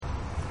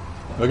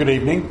Well, good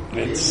evening.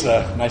 It's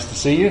nice to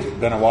see you. It's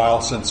been a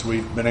while since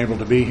we've been able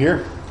to be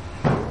here.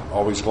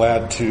 Always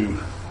glad to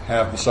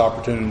have this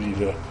opportunity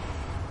to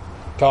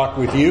talk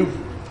with you.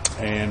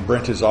 And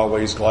Brent is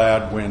always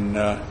glad when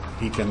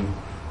he can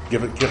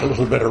get a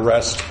little bit of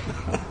rest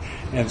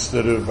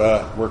instead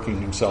of working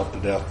himself to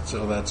death.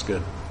 So that's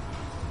good.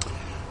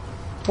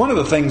 One of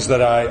the things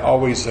that I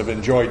always have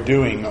enjoyed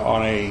doing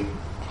on a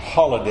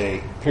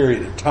holiday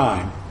period of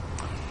time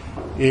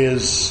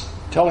is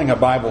telling a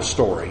Bible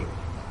story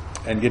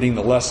and getting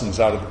the lessons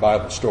out of the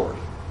Bible story.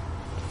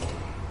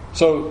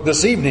 So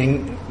this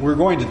evening, we're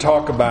going to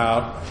talk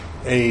about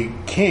a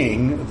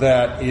king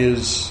that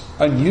is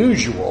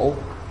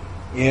unusual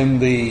in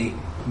the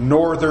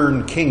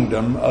northern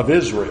kingdom of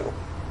Israel.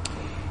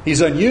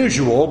 He's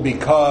unusual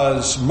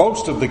because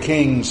most of the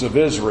kings of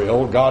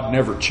Israel, God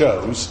never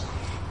chose.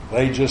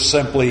 They just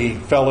simply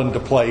fell into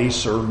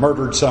place or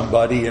murdered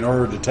somebody in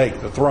order to take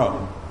the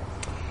throne.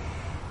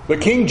 But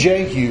King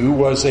Jehu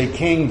was a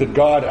king that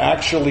God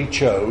actually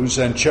chose,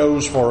 and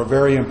chose for a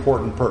very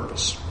important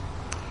purpose.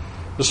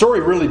 The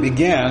story really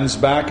begins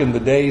back in the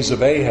days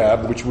of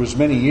Ahab, which was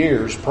many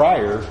years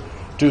prior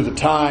to the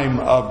time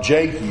of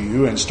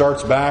Jehu, and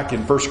starts back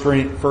in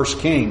 1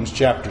 Kings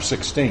chapter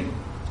 16.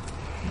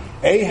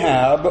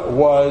 Ahab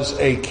was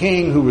a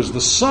king who was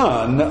the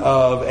son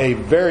of a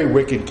very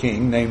wicked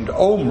king named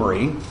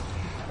Omri.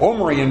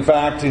 Omri, in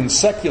fact, in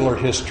secular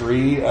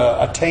history,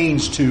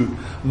 attains to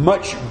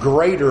much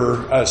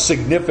greater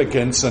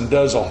significance and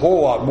does a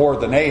whole lot more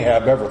than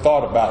Ahab ever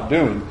thought about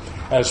doing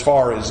as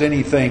far as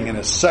anything in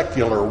a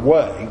secular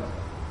way.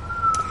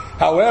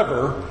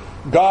 However,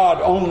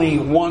 God only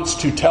wants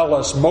to tell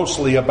us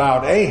mostly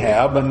about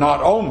Ahab and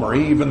not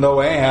Omri, even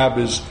though Ahab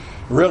is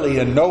really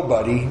a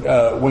nobody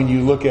when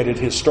you look at it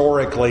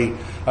historically,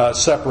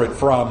 separate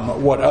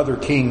from what other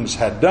kings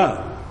had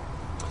done.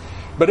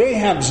 But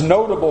Ahab's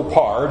notable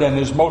part, and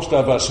as most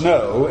of us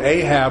know,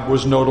 Ahab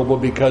was notable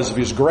because of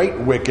his great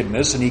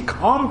wickedness, and he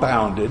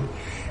compounded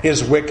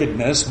his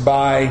wickedness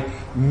by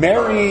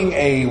marrying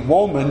a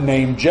woman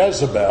named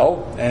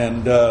Jezebel,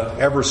 and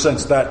ever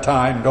since that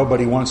time,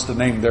 nobody wants to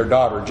name their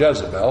daughter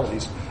Jezebel. At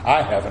least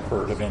I haven't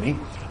heard of any.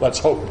 Let's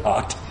hope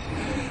not.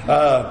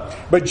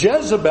 But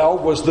Jezebel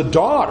was the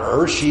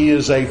daughter. She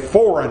is a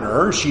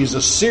foreigner. She's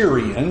a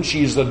Syrian.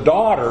 She's the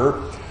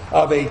daughter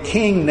of a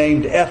king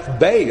named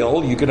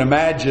Ethbaal. You can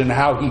imagine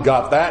how he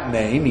got that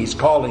name. He's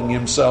calling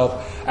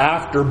himself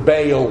after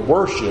Baal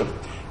worship,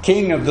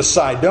 king of the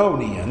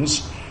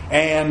Sidonians.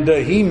 And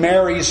he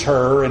marries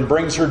her and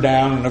brings her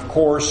down. And of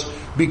course,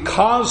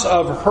 because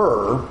of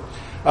her,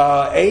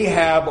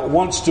 Ahab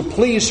wants to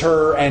please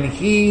her, and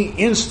he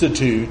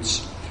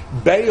institutes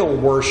Baal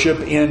worship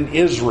in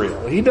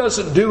Israel. He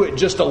doesn't do it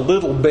just a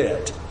little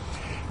bit,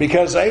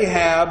 because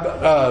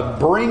Ahab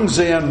brings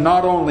in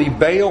not only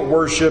Baal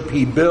worship,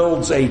 he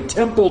builds a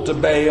temple to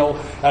Baal,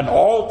 an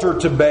altar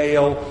to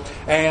Baal,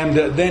 and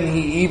then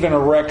he even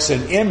erects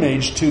an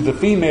image to the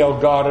female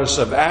goddess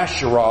of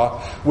Asherah,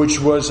 which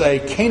was a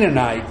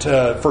Canaanite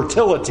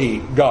fertility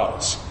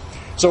goddess.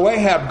 So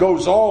Ahab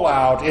goes all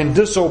out in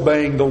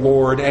disobeying the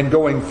Lord and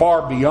going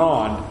far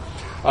beyond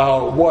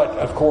what,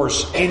 of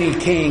course, any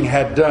king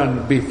had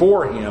done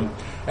before him,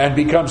 and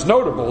becomes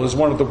notable as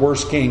one of the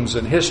worst kings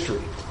in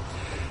history.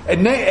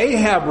 And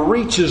Ahab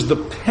reaches the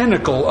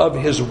pinnacle of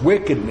his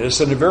wickedness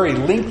in a very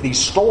lengthy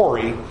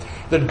story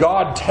that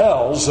God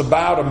tells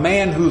about a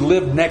man who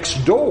lived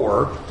next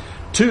door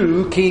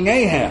to King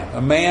Ahab,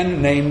 a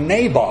man named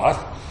Naboth,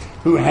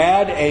 who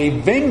had a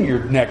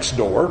vineyard next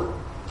door,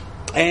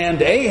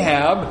 and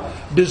Ahab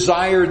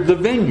desired the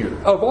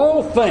vineyard. Of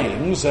all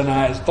things, and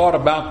I thought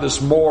about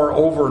this more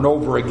over and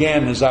over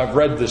again as I've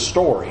read this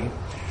story,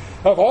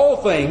 of all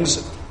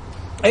things,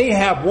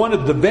 Ahab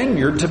wanted the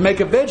vineyard to make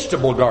a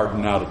vegetable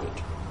garden out of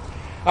it.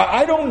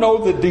 I don't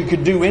know that you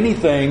could do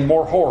anything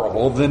more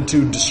horrible than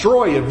to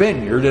destroy a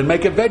vineyard and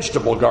make a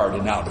vegetable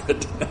garden out of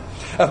it.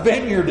 A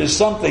vineyard is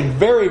something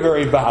very,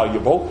 very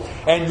valuable,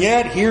 and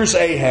yet here's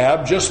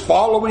Ahab just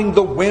following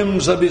the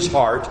whims of his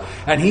heart,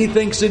 and he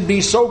thinks it'd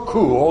be so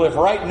cool if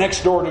right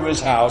next door to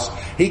his house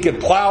he could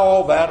plow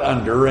all that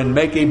under and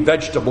make a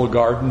vegetable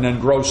garden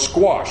and grow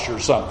squash or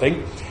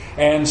something.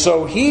 And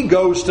so he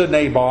goes to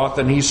Naboth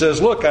and he says,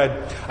 look,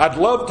 I'd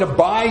love to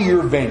buy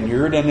your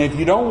vineyard, and if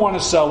you don't want to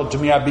sell it to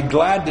me, I'd be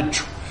glad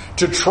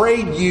to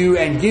trade you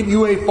and give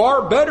you a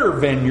far better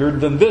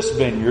vineyard than this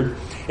vineyard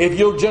if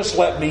you'll just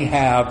let me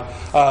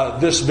have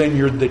this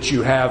vineyard that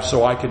you have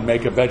so I can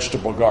make a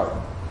vegetable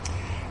garden.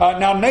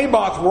 Now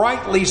Naboth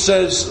rightly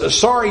says,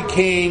 sorry,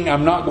 king,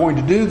 I'm not going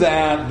to do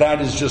that.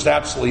 That is just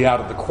absolutely out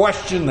of the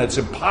question. That's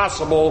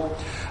impossible.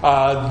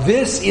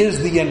 This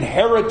is the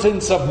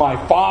inheritance of my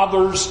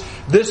fathers.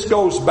 This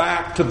goes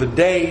back to the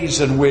days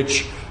in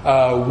which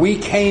we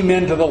came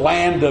into the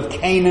land of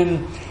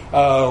Canaan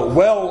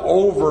well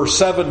over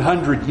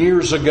 700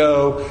 years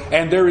ago,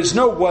 and there is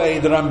no way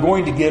that I'm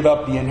going to give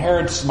up the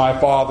inheritance of my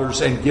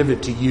fathers and give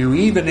it to you,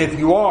 even if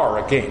you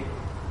are a king.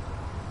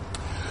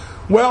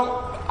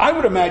 Well, I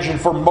would imagine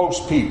for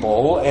most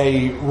people,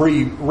 a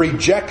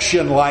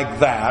rejection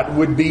like that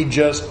would be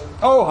just,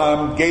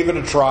 gave it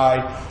a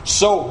try,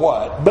 so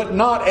what? But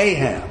not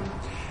Ahab.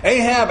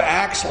 Ahab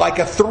acts like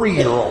a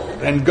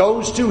 3-year-old and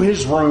goes to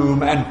his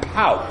room and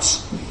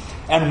pouts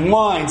and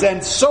whines,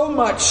 and so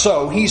much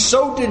so, he's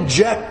so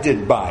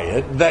dejected by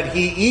it that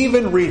he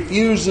even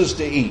refuses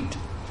to eat.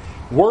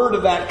 Word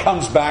of that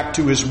comes back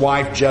to his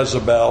wife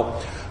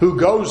Jezebel, who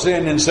goes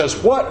in and says,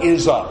 "What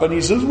is up?" And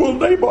he says, "Well,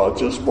 Naboth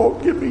just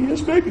won't give me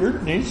his vineyard."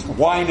 And he's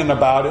whining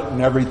about it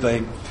and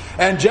everything.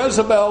 And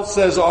Jezebel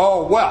says,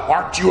 "Oh, well,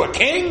 aren't you a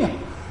king?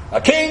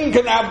 A king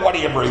can have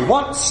whatever he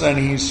wants."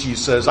 And she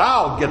says,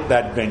 "I'll get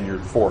that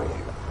vineyard for you."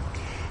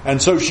 And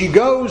so she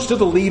goes to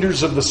the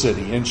leaders of the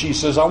city and she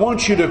says, "I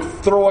want you to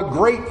throw a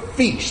great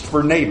feast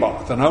for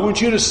Naboth, and I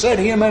want you to set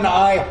him in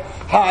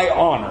high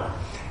honor.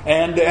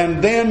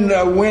 And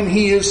then when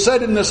he is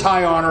set in this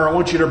high honor, I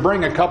want you to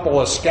bring a couple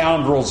of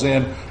scoundrels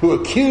in who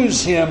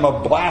accuse him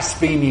of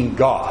blaspheming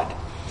God,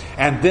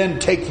 and then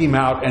take him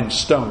out and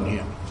stone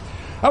him."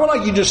 I would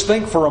like you to just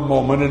think for a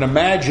moment and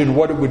imagine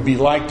what it would be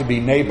like to be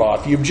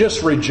Naboth. You've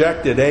just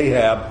rejected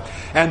Ahab,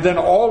 and then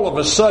all of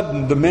a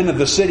sudden the men of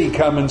the city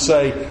come and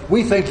say,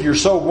 "We think you're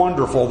so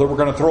wonderful that we're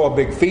going to throw a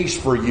big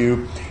feast for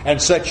you and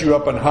set you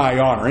up in high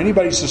honor."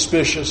 Anybody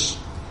suspicious?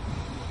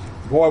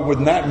 Boy,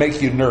 wouldn't that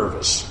make you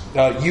nervous?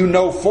 You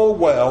know full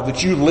well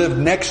that you live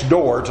next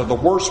door to the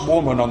worst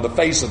woman on the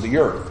face of the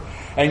earth.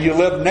 And you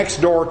live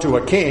next door to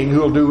a king who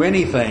will do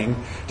anything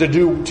to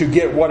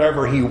get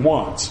whatever he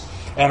wants.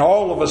 And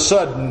all of a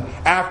sudden,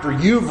 after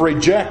you've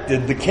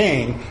rejected the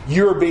king,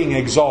 you're being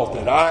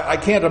exalted. I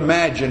can't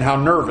imagine how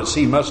nervous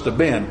he must have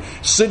been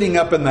sitting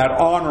up in that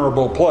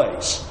honorable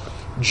place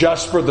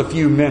just for the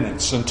few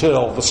minutes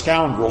until the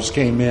scoundrels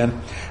came in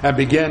and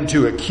began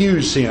to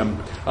accuse him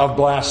of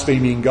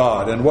blaspheming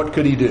God. And what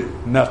could he do?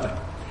 Nothing.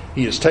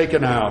 He is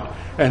taken out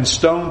and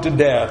stoned to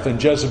death.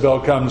 And Jezebel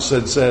comes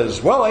and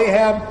says, "Well,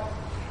 Ahab,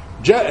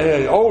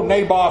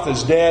 Naboth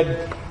is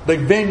dead. The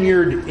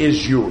vineyard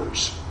is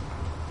yours."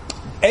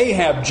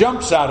 Ahab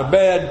jumps out of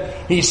bed.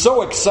 He's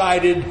so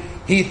excited.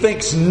 He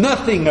thinks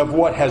nothing of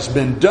what has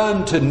been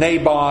done to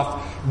Naboth,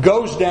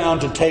 goes down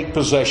to take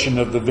possession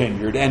of the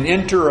vineyard, and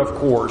enter, of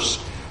course,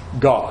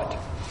 God.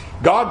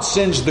 God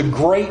sends the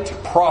great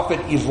prophet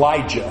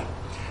Elijah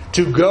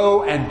to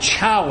go and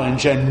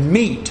challenge and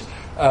meet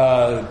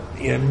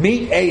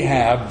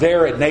Ahab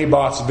there at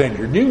Naboth's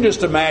vineyard. You can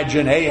just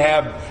imagine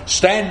Ahab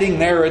standing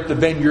there at the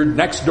vineyard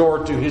next door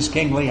to his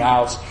kingly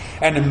house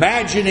and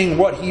imagining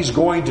what he's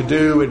going to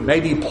do and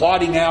maybe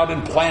plotting out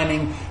and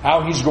planning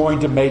how he's going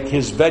to make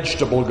his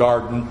vegetable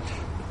garden.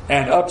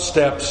 And up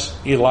steps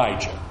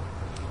Elijah.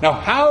 Now,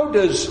 how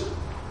does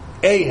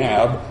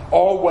Ahab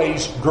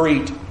always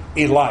greet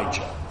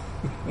Elijah?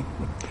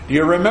 Do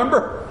you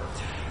remember?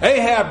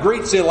 Ahab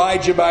greets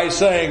Elijah by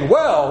saying,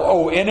 "Well,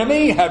 O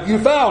enemy, have you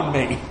found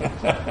me?"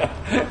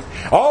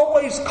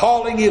 Always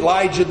calling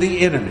Elijah the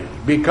enemy,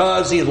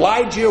 because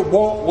Elijah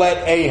won't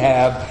let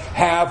Ahab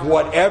have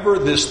whatever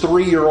this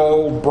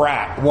 3-year-old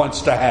brat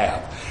wants to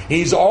have.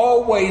 He's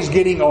always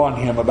getting on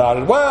him about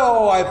it.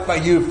 "Well,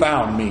 you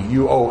found me,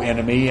 you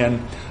enemy."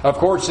 And of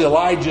course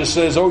Elijah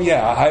says, "Oh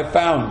yeah, I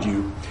found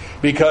you,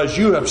 because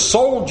you have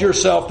sold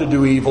yourself to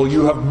do evil,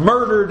 you have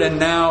murdered, and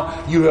now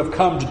you have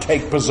come to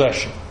take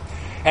possession."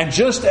 And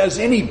just as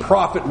any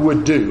prophet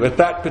would do at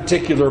that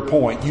particular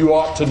point, you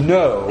ought to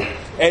know,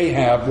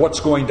 Ahab, what's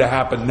going to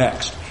happen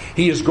next.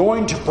 He is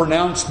going to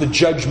pronounce the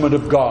judgment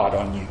of God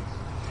on you.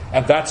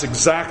 And that's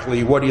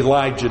exactly what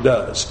Elijah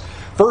does.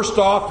 First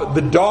off,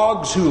 the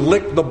dogs who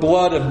lick the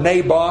blood of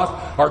Naboth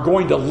are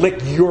going to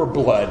lick your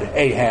blood,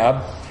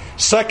 Ahab.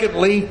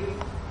 Secondly,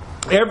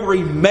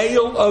 every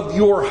male of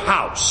your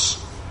house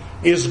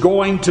is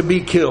going to be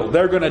killed.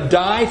 They're going to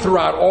die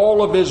throughout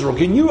all of Israel.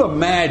 Can you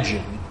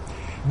imagine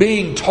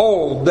being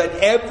told that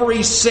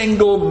every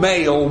single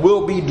male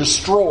will be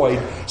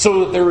destroyed so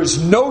that there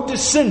is no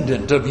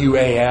descendant of you,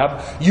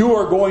 Ahab? You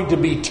are going to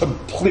be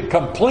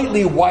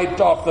completely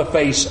wiped off the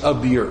face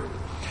of the earth.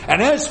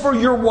 And as for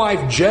your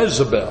wife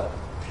Jezebel,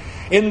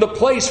 in the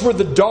place where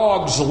the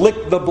dogs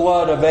lick the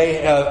blood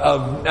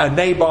of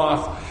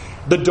Naboth,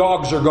 the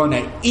dogs are going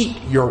to eat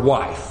your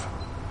wife.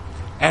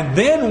 And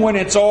then when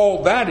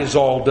that is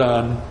all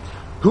done,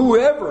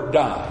 whoever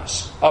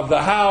dies of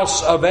the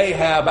house of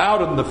Ahab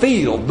out in the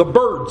field, the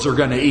birds are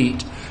going to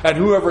eat. And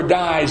whoever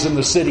dies in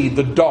the city,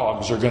 the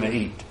dogs are going to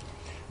eat.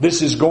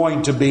 This is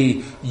going to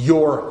be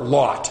your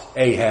lot,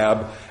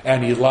 Ahab.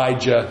 And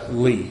Elijah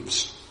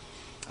leaves.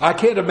 I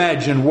can't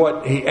imagine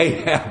what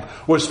Ahab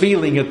was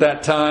feeling at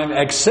that time,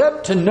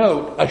 except to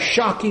note a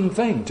shocking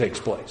thing takes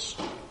place.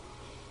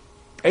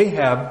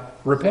 Ahab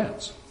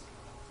repents.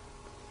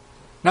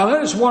 Now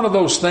that is one of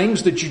those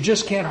things that you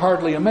just can't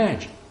hardly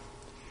imagine.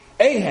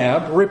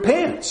 Ahab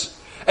repents.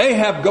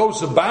 Ahab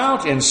goes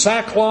about in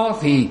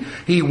sackcloth.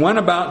 He went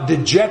about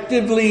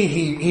dejectedly.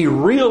 He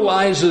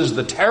realizes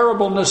the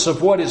terribleness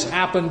of what has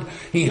happened.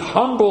 He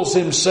humbles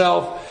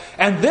himself.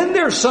 And then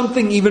there's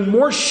something even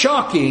more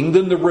shocking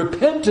than the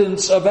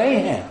repentance of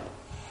Ahab.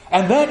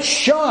 And that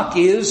shock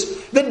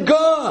is that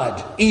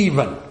God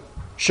even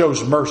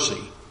shows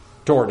mercy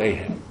toward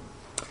Ahab.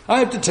 I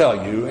have to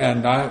tell you,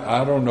 and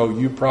I don't know,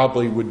 you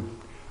probably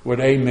would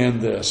amen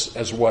this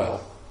as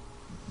well.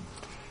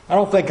 I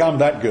don't think I'm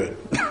that good.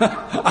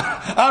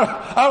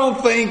 I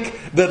don't think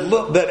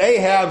that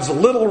Ahab's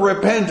little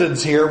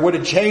repentance here would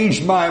have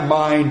changed my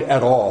mind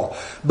at all.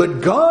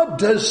 But God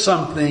does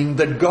something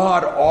that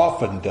God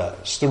often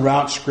does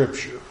throughout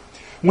Scripture.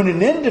 When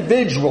an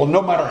individual,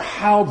 no matter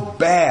how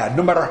bad,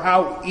 no matter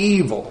how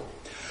evil,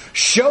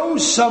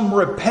 shows some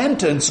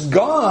repentance,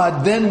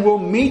 God then will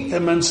meet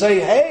them and say,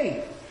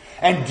 hey,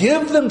 and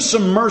give them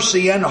some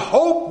mercy and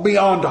hope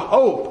beyond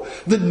hope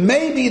that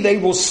maybe they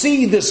will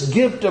see this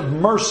gift of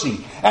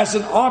mercy as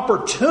an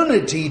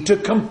opportunity to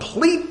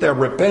complete their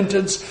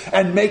repentance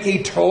and make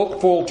a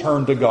full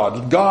turn to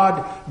God.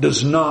 God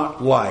does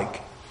not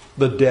like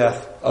the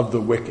death of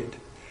the wicked.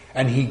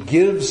 And He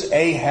gives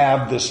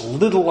Ahab this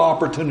little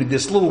opportunity,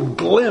 this little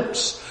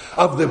glimpse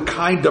of the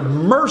kind of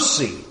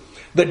mercy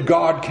that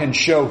God can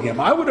show him.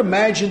 I would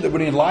imagine that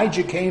when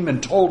Elijah came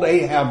and told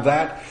Ahab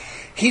that,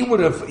 he would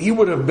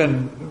have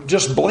been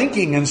just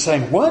blinking and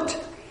saying, what?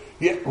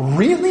 Yeah,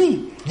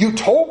 really? You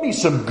told me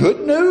some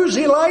good news,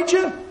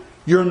 Elijah?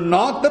 You're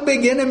not the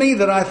big enemy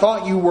that I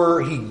thought you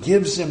were. He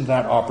gives him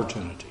that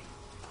opportunity.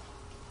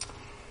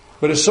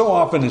 But as so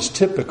often is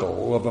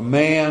typical of a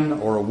man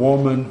or a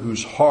woman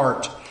whose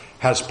heart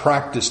has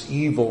practiced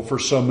evil for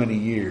so many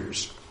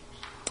years,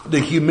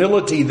 the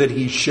humility that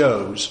he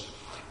shows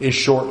is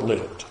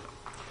short-lived.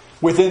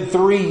 Within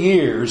 3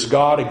 years,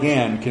 God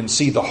again can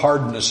see the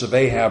hardness of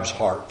Ahab's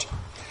heart.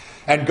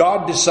 And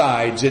God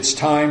decides it's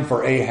time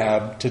for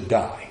Ahab to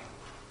die.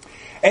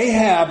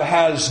 Ahab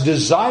has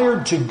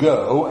desired to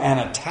go and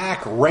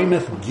attack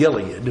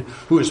Ramoth-Gilead,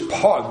 who is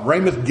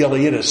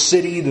Ramoth-Gilead, a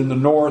city in the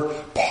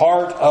north,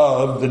 part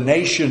of the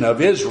nation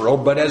of Israel,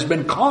 but has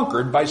been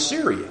conquered by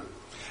Syria.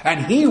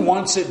 And he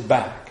wants it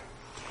back.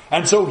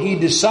 And so he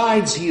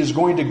decides he is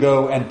going to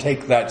go and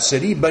take that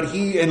city, but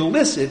he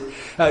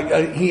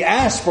he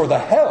asks for the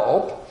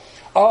help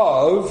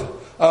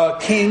of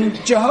King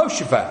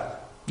Jehoshaphat.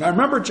 Now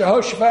remember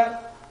Jehoshaphat?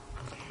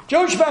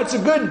 Jehoshaphat's a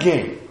good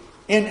king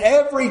in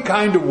every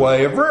kind of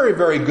way, a very,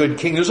 very good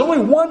king. There's only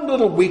one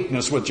little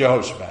weakness with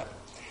Jehoshaphat.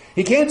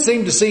 He can't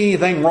seem to see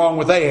anything wrong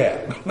with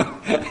Ahab.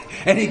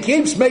 And he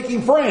keeps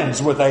making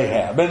friends with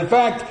Ahab. In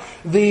fact,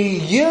 the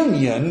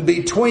union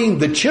between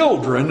the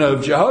children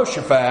of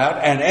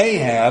Jehoshaphat and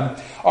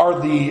Ahab are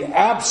the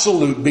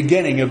absolute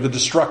beginning of the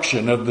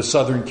destruction of the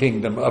southern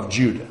kingdom of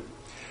Judah.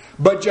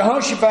 But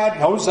Jehoshaphat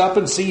goes up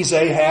and sees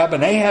Ahab,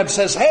 and Ahab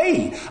says,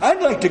 hey,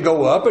 I'd like to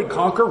go up and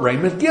conquer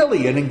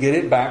Ramoth-Gilead and get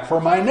it back for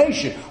my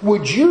nation.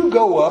 Would you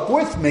go up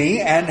with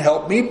me and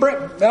help me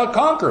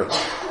conquer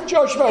it?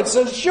 Jehoshaphat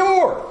says,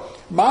 sure.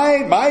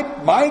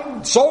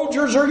 My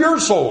soldiers are your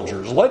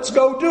soldiers. Let's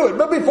go do it.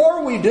 But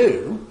before we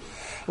do,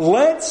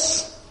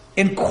 let's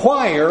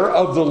inquire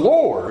of the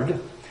Lord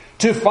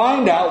to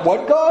find out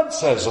what God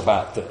says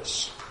about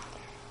this.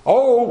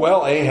 Oh,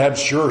 well, Ahab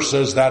sure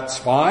says that's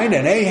fine.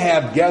 And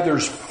Ahab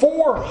gathers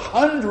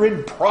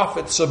 400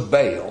 prophets of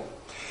Baal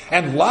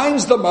and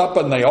lines them up,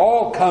 and they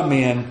all come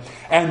in.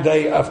 And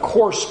they, of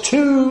course,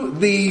 to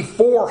the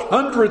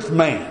 400th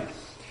man,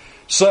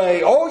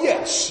 say, oh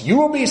yes, you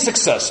will be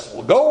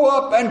successful. Go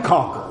up and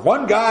conquer.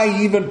 One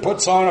guy even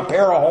puts on a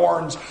pair of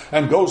horns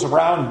and goes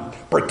around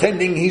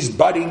pretending he's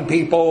budding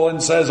people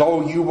and says,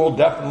 oh, you will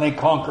definitely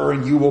conquer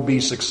and you will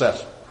be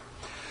successful.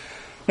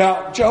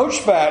 Now,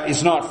 Jehoshaphat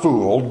is not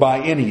fooled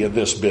by any of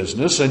this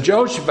business. And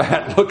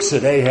Jehoshaphat looks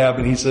at Ahab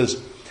and he says,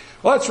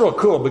 well, that's real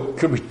cool, but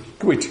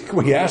could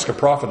we ask a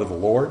prophet of the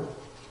Lord?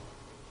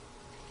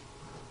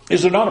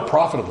 Is there not a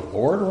prophet of the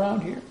Lord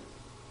around here?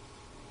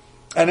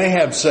 And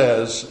Ahab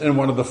says, in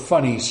one of the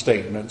funny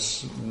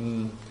statements,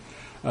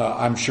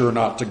 I'm sure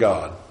not to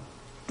God,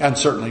 and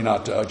certainly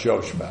not to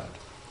Jehoshaphat.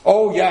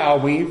 Oh yeah,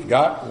 we've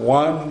got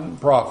one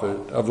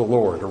prophet of the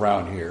Lord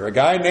around here, a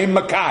guy named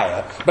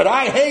Micaiah, but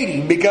I hate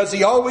him because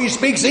he always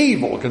speaks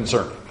evil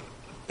concerning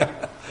me.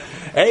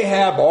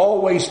 Ahab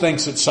always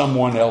thinks it's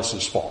someone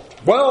else's fault.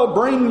 Well,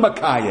 bring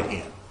Micaiah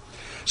in.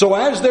 So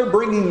as they're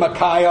bringing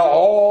Micaiah,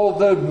 all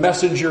the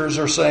messengers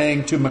are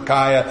saying to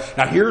Micaiah,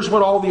 now here's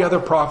what all the other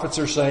prophets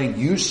are saying.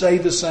 You say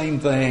the same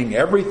thing.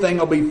 Everything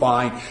will be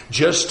fine.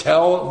 Just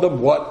tell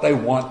them what they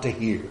want to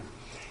hear.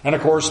 And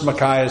of course,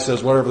 Micaiah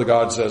says, whatever the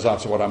God says,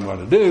 that's what I'm going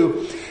to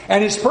do.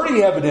 And it's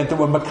pretty evident that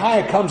when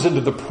Micaiah comes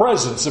into the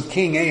presence of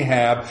King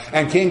Ahab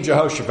and King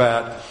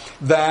Jehoshaphat,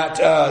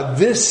 that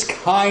this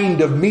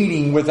kind of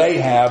meeting with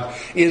Ahab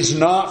is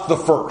not the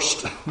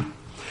first.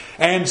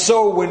 And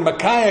so when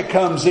Micaiah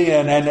comes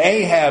in and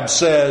Ahab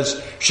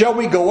says, shall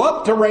we go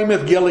up to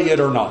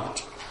Ramoth-Gilead or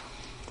not?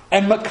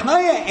 And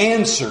Micaiah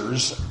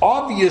answers,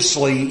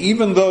 obviously,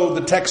 even though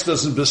the text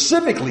doesn't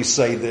specifically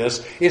say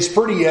this, it's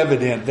pretty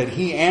evident that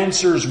he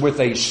answers with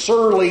a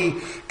surly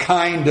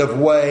kind of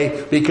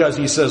way because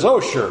he says, oh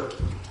sure,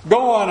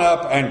 go on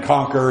up and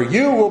conquer,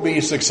 you will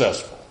be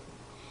successful.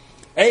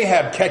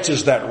 Ahab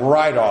catches that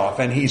right off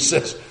and he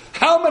says,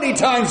 How many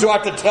times do I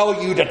have to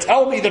tell you to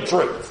tell me the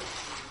truth?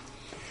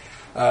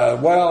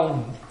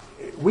 Well,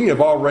 we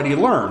have already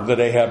learned that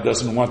Ahab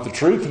doesn't want the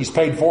truth. He's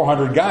paid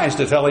 400 guys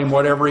to tell him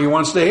whatever he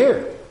wants to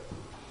hear.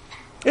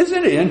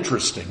 Isn't it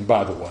interesting,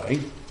 by the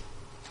way,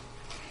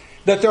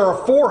 that there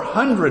are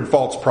 400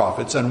 false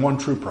prophets and one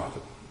true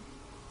prophet?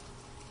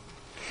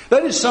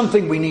 That is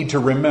something we need to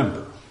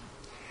remember.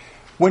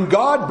 When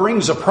God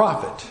brings a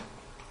prophet,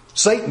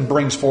 Satan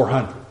brings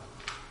 400.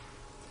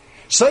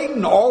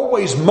 Satan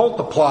always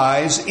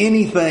multiplies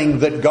anything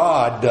that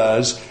God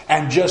does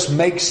and just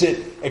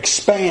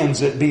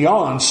expands it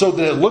beyond so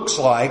that it looks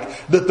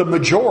like that the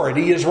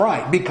majority is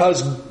right.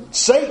 Because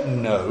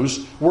Satan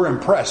knows we're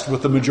impressed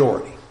with the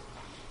majority.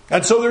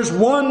 And so there's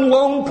one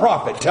lone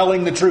prophet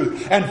telling the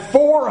truth and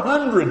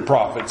 400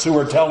 prophets who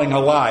are telling a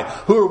lie.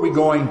 Who are we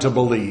going to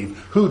believe?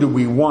 Who do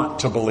we want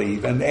to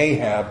believe? And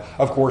Ahab,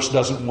 of course,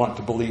 doesn't want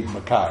to believe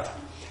Micaiah.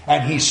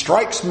 And he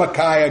strikes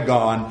Micaiah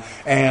gone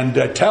and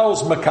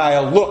tells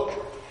Micaiah, look,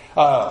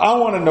 I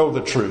want to know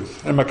the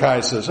truth. And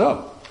Micaiah says,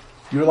 oh,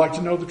 you would like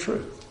to know the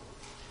truth?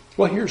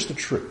 Well, here's the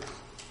truth.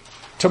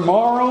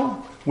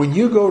 Tomorrow, when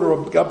you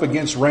go up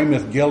against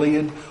Ramoth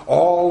Gilead,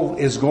 all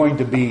is going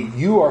to be,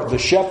 you are the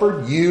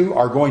shepherd, you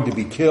are going to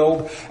be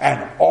killed,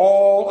 and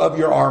all of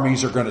your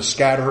armies are going to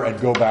scatter and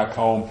go back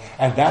home,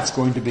 and that's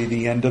going to be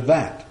the end of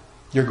that.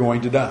 You're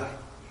going to die.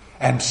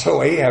 And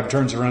so Ahab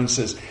turns around and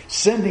says,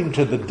 send him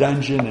to the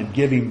dungeon and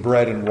give him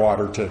bread and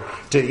water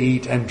to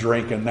eat and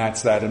drink, and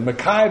that's that. And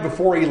Micaiah,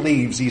 before he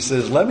leaves, he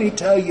says, let me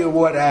tell you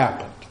what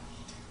happened.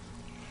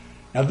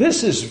 Now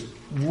this is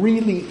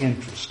really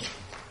interesting.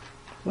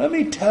 Let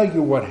me tell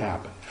you what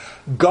happened.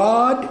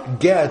 God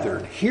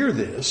gathered, hear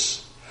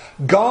this,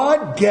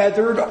 God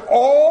gathered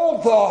all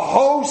the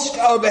host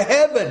of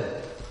heaven,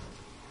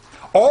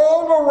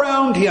 all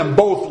around him,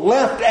 both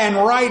left and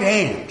right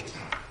hand.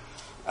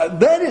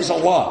 That is a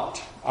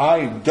lot.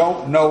 I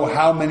don't know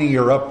how many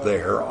are up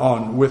there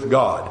with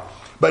God.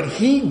 But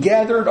he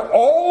gathered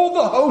all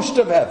the host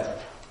of heaven.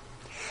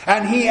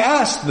 And he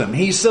asked them,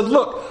 he said,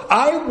 look,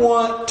 I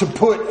want to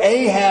put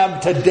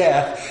Ahab to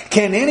death.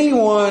 Can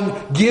anyone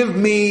give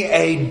me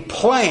a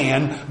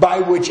plan by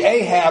which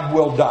Ahab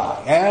will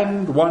die?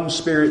 And one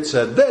spirit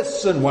said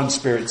this, and one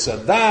spirit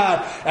said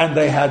that, and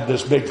they had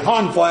this big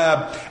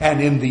conflab, and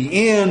in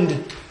the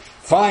end,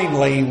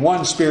 finally,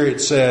 one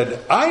spirit said,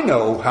 I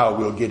know how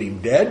we'll get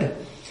him dead.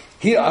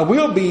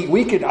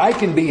 I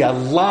can be a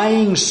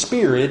lying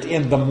spirit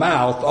in the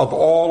mouth of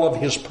all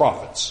of his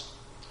prophets.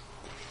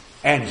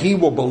 And he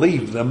will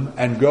believe them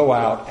and go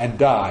out and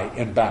die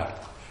in battle.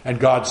 And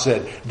God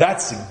said,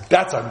 that's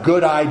a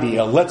good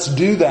idea. Let's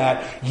do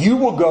that. You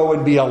will go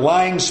and be a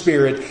lying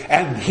spirit,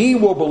 and he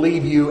will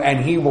believe you,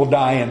 and he will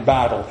die in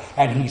battle.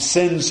 And he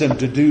sends him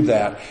to do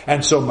that.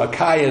 And so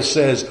Micaiah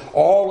says,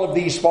 all of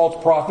these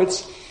false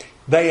prophets,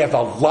 they have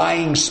a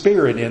lying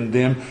spirit in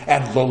them,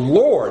 and the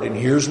Lord, and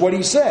here's what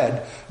he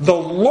said, the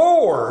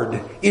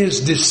Lord is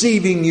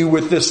deceiving you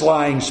with this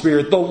lying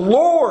spirit. The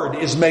Lord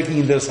is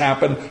making this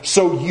happen,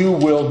 so you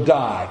will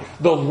die.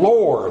 The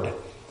Lord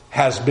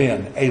has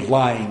been a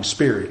lying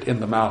spirit in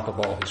the mouth of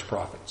all his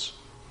prophets.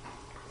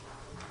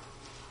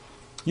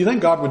 You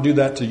think God would do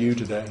that to you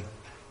today?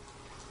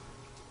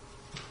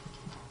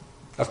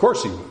 Of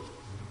course he would.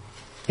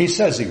 He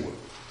says he would.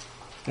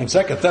 In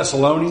 2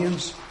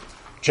 Thessalonians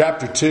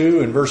Chapter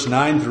 2 and verse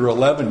 9 through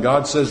 11,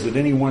 God says that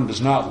anyone does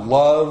not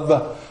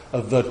love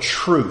the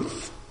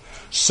truth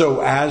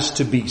so as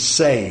to be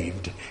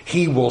saved,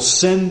 he will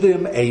send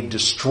them a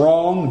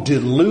strong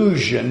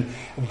delusion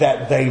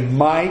that they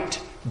might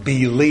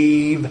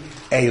believe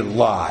a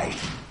lie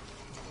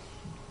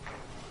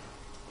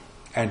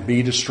and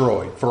be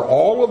destroyed. For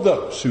all of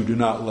those who do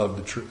not love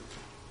the truth.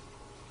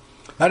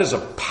 That is a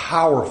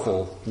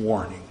powerful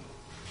warning.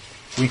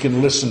 We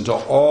can listen to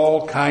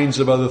all kinds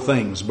of other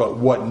things, but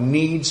what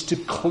needs to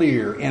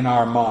clear in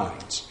our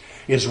minds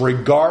is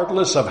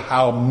regardless of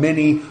how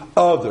many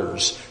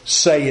others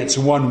say it's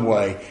one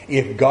way,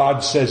 if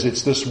God says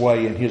it's this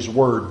way in His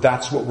Word,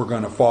 that's what we're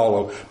going to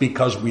follow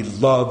because we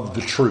love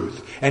the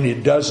truth. And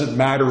it doesn't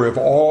matter if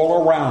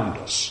all around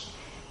us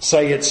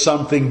say it's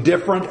something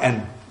different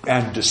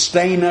and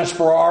disdain us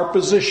for our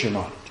position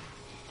on it.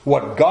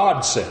 What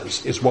God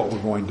says is what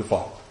we're going to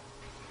follow.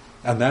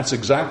 And that's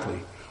exactly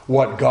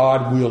what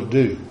God will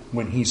do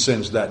when He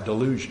sends that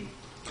delusion.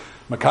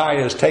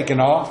 Micaiah is taken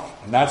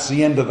off, and that's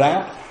the end of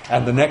that.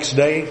 And the next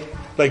day,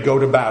 they go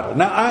to battle.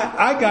 Now,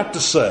 I got to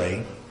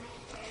say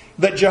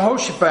that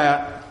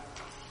Jehoshaphat,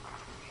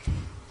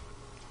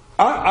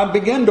 I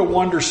begin to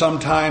wonder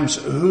sometimes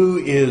who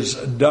is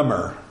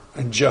dumber,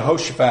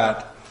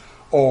 Jehoshaphat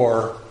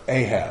or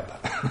Ahab.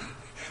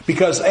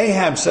 Because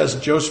Ahab says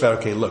to Jehoshaphat,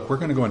 okay, look, we're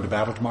going to go into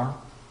battle tomorrow.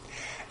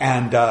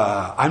 And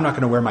I'm not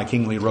going to wear my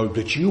kingly robe,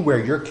 but you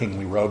wear your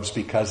kingly robes,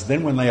 because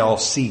then when they all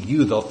see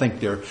you, they'll think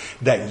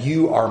that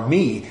you are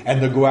me,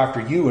 and they'll go after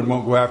you and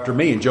won't go after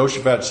me. And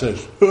Jehoshaphat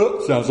says,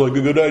 oh, sounds like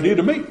a good idea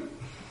to me.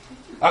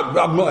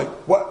 I'm like,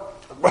 what?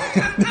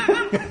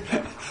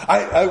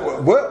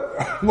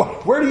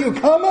 What? Where do you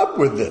come up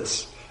with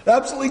this?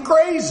 Absolutely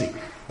crazy.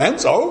 And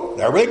so,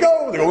 there we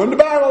go. They go into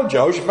battle.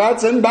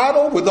 Jehoshaphat's in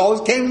battle with all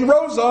his king's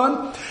robes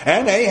on.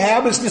 And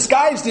Ahab has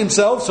disguised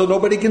himself so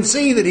nobody can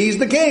see that he's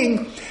the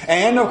king.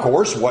 And of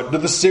course, what do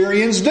the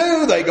Syrians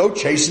do? They go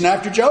chasing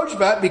after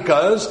Jehoshaphat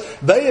because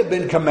they have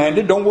been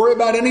commanded, don't worry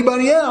about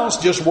anybody else,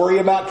 just worry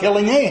about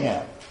killing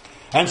Ahab.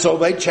 And so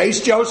they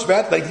chase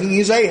Jehoshaphat, thinking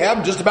he's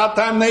Ahab. Just about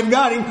the time they've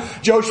got him,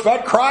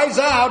 Jehoshaphat cries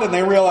out, and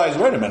they realize,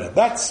 wait a minute,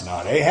 that's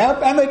not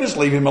Ahab. And they just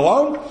leave him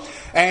alone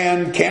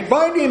and can't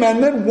find him.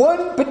 And then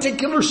one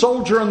particular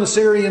soldier on the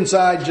Syrian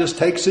side just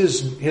takes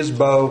his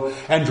bow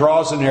and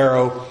draws an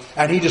arrow,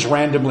 and he just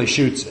randomly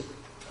shoots it.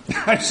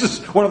 It's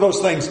just one of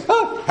those things,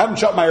 haven't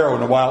shot my arrow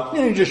in a while.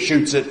 And he just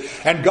shoots it.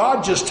 And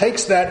God just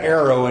takes that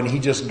arrow and he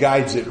just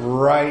guides it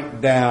right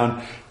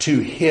down to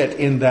hit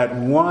in that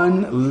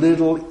one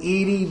little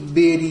itty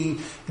bitty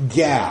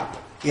gap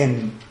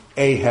in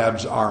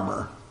Ahab's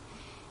armor.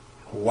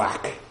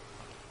 Whack.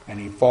 And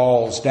he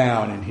falls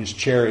down, and his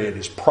chariot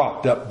is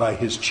propped up by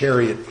his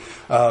chariot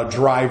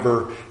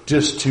driver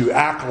just to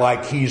act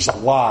like he's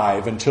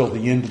alive until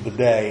the end of the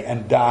day,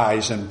 and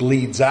dies and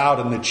bleeds out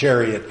in the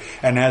chariot.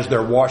 And as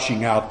they're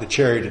washing out the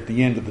chariot at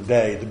the end of the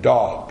day, the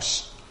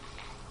dogs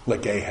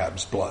lick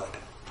Ahab's blood.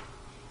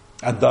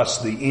 And thus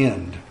the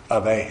end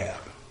of Ahab.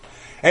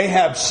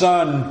 Ahab's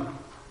son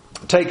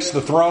takes the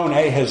throne,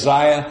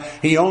 Ahaziah.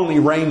 He only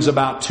reigns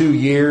about 2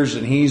 years,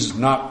 and he's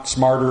not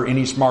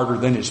any smarter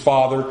than his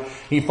father.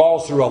 He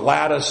falls through a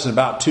lattice, and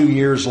about 2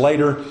 years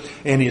later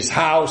in his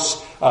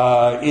house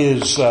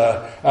is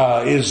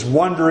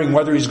wondering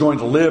whether he's going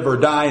to live or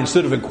die.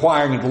 Instead of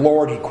inquiring of the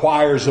Lord, he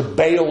inquires of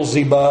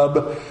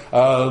Baal-zebub,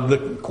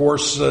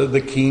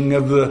 the king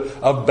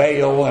of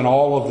Baal and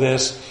all of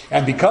this.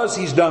 And because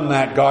he's done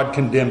that, God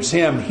condemns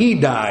him. He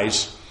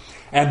dies.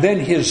 And then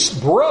his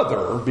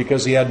brother,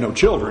 because he had no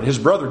children, his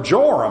brother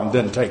Joram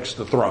then takes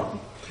the throne.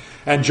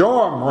 And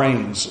Joram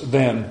reigns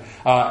then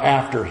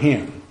after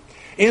him.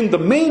 In the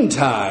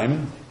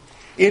meantime,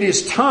 it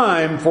is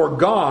time for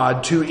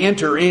God to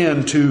enter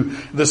into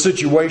the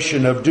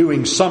situation of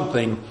doing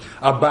something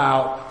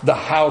about the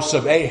house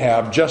of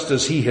Ahab, just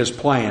as he has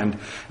planned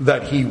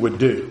that he would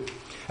do.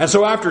 And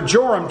so after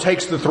Joram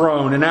takes the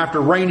throne, and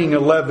after reigning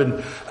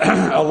 11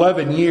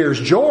 years,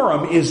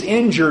 Joram is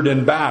injured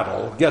in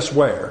battle. Guess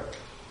where?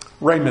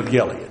 Ramoth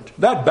Gilead.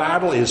 That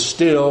battle is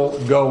still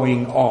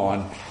going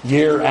on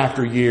year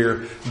after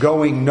year,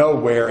 going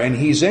nowhere, and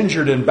he's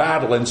injured in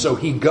battle. And so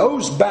he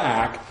goes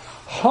back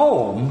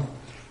home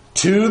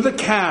to the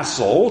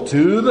castle,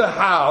 to the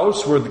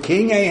house where the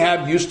King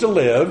Ahab used to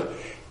live,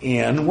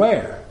 in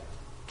where?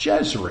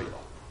 Jezreel.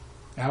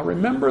 Now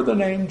remember the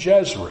name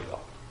Jezreel.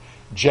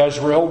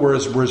 Jezreel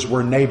was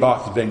where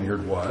Naboth's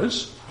vineyard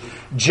was.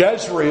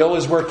 Jezreel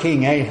is where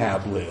King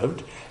Ahab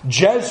lived.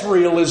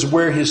 Jezreel is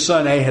where his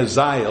son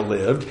Ahaziah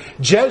lived.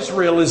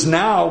 Jezreel is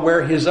now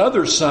where his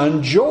other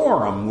son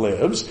Joram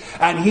lives.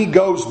 And he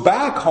goes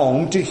back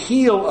home to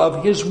heal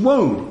of his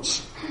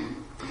wounds.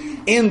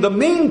 In the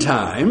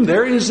meantime,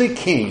 there is a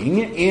king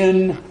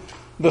in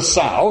the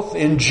south,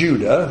 in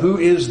Judah, who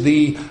is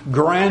the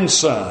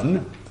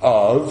grandson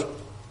of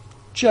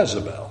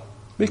Jezebel.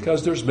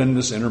 Because there's been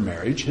this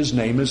intermarriage. His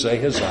name is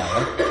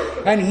Ahaziah.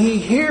 And he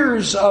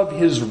hears of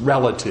his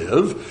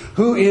relative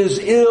who is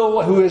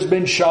ill, who has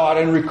been shot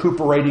and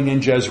recuperating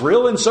in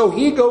Jezreel. And so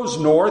he goes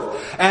north,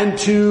 and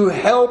to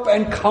help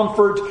and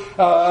comfort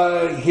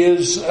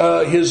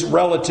his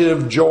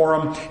relative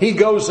Joram, he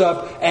goes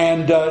up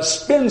and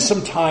spends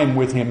some time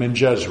with him in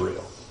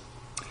Jezreel.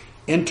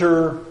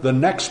 Enter the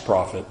next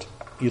prophet,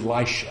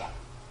 Elisha.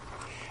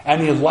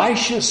 And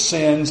Elisha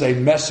sends a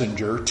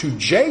messenger to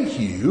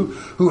Jehu,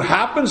 who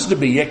happens to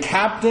be a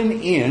captain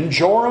in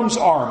Joram's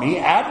army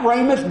at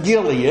Ramoth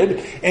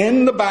Gilead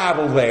in the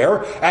battle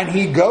there. And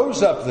he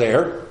goes up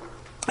there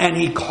and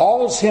he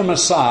calls him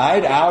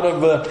aside out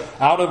of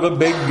a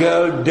big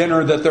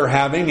dinner that they're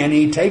having. And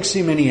he takes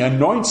him and he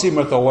anoints him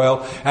with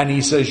oil. And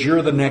he says,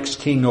 you're the next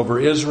king over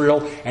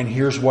Israel. And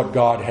here's what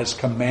God has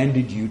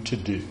commanded you to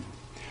do.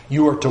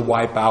 You are to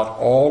wipe out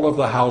all of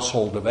the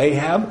household of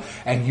Ahab,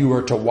 and you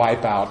are to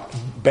wipe out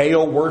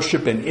Baal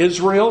worship in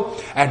Israel,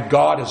 and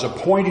God has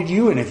appointed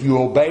you, and if you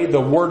obey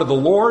the word of the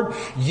Lord,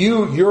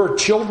 your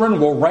children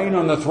will reign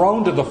on the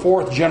throne to the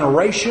 4th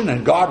generation,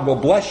 and God will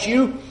bless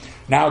you.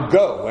 Now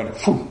go.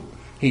 And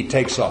he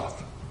takes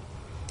off.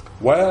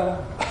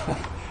 Well,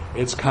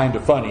 it's kind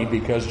of funny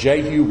because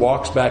Jehu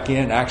walks back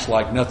in, acts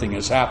like nothing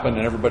has happened,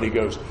 and everybody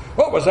goes,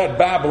 what was that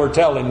babbler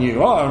telling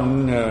you? Oh,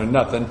 no,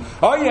 nothing.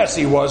 Oh, yes,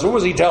 he was. What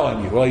was he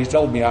telling you? Well, he's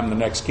telling me I'm the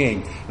next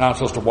king. Now I'm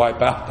supposed to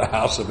wipe out the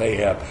house of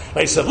Ahab.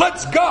 They said,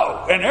 let's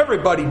go. And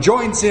everybody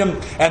joins him,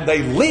 and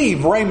they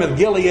leave Ramoth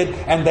Gilead,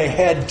 and they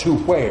head to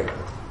where?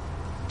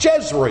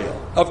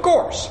 Jezreel, of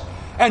course.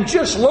 And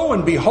just lo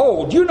and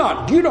behold, you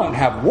don't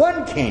have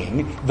one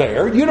king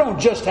there. You don't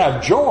just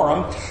have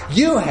Joram.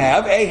 You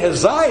have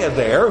Ahaziah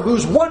there,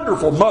 whose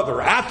wonderful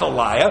mother,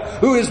 Athaliah,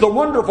 who is the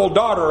wonderful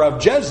daughter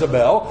of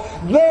Jezebel.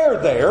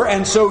 They're there.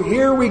 And so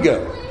here we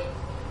go.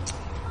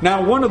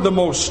 Now, one of the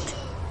most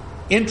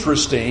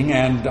interesting,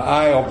 and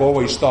I have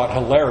always thought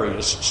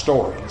hilarious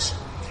stories,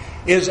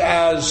 is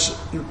as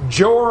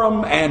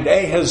Joram and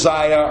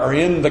Ahaziah are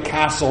in the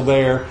castle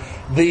there,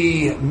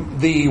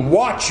 the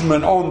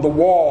watchman on the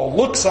wall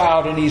looks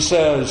out and he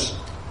says,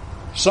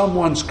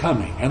 someone's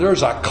coming. And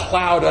there's a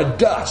cloud of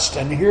dust,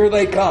 and here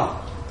they come.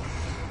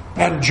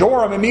 And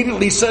Joram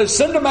immediately says,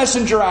 send a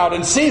messenger out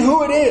and see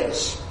who it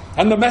is.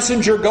 And the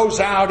messenger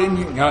goes out,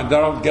 and I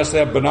don't guess they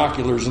have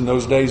binoculars in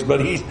those days, but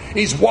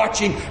he's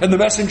watching, and the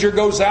messenger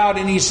goes out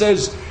and he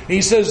says,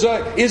 is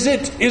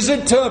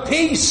it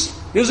peace?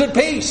 Is it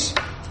peace?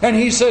 And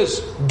he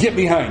says, get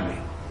behind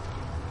me.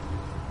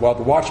 Well,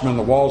 the watchman on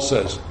the wall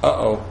says,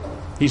 uh-oh,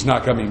 he's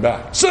not coming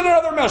back. Send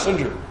another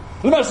messenger.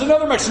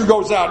 Another messenger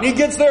goes out, and he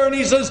gets there and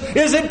he says,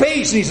 is it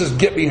peace? And he says,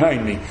 get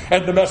behind me.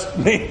 And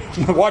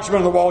the watchman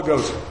on the wall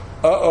goes,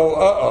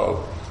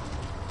 uh-oh.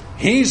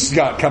 He's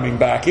not coming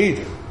back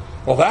either.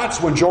 Well, that's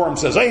when Joram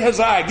says,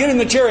 Ahaziah, get in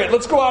the chariot.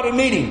 Let's go out and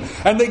meet him.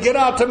 And they get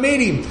out to meet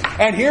him.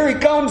 And here he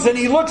comes, and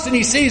he looks and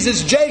he sees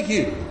it's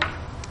Jehu.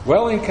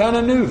 Well, he kind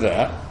of knew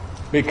that,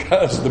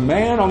 because the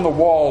man on the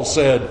wall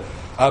said,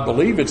 I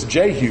believe it's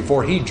Jehu,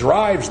 for he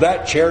drives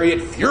that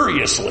chariot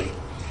furiously.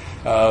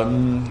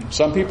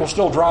 Some people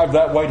still drive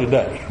that way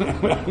today.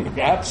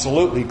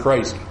 Absolutely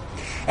crazy.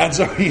 And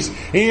so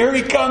here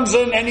he comes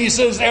in, and he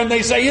says, and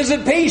they say, is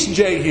it peace,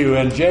 Jehu?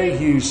 And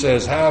Jehu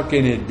says, how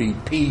can it be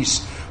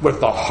peace with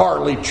the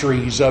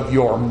harlotries of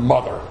your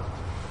mother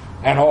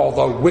and all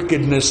the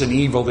wickedness and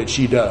evil that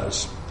she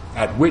does?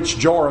 At which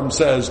Joram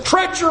says,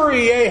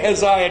 treachery,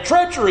 Ahaziah,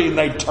 treachery. And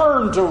they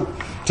turn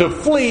to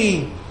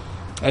flee.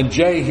 And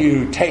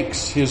Jehu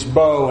takes his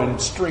bow and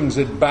strings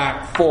it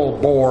back full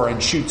bore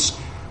and shoots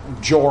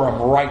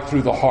Joram right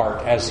through the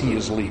heart as he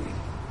is leaving.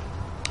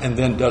 And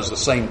then does the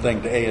same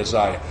thing to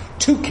Ahaziah.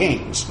 2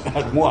 kings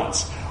at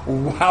once.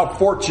 How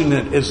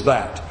fortunate is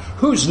that?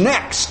 Who's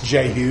next,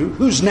 Jehu?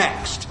 Who's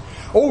next?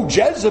 Oh,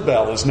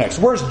 Jezebel is next.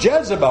 Where's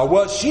Jezebel?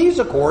 Well, she's,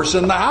 of course,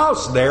 in the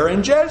house there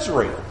in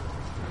Jezreel.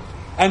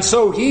 And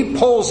so he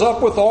pulls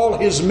up with all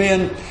his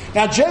men.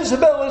 Now,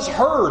 Jezebel has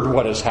heard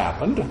what has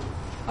happened.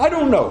 I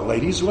don't know,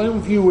 ladies,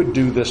 if you would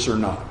do this or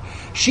not.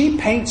 She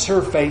paints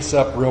her face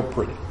up real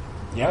pretty.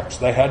 Yep,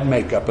 they had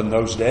makeup in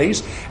those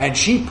days. And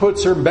she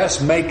puts her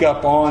best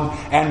makeup on.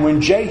 And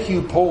when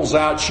Jehu pulls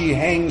out, she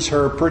hangs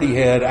her pretty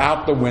head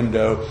out the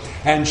window.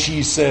 And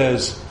she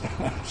says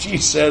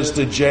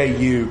to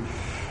Jehu,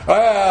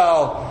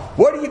 well,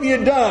 what have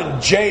you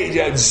done,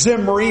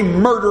 Zimri,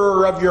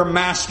 murderer of your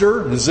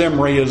master?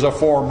 Zimri is a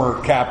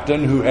former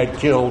captain who had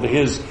killed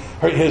his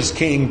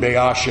king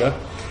Baasha.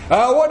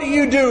 What are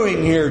you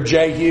doing here,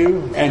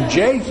 Jehu? And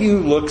Jehu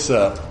looks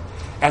up,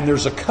 and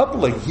there's a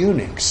couple of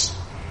eunuchs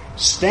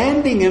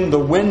standing in the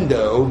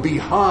window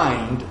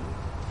behind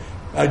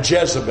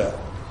Jezebel.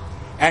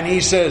 And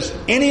he says,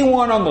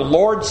 anyone on the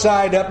Lord's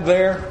side up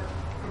there?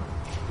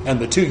 And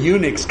the 2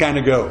 eunuchs kind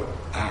of go,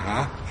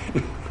 uh-huh.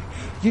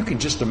 You can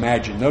just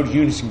imagine, those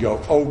eunuchs can go,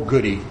 oh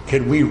goody,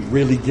 can we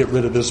really get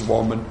rid of this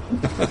woman?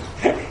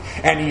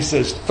 And he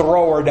says,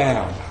 throw her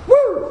down.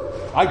 Woo!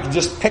 I can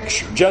just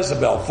picture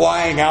Jezebel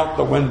flying out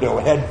the window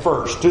head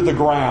first to the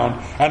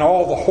ground, and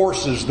all the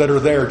horses that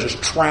are there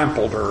just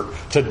trampled her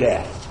to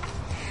death.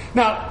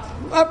 Now,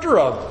 after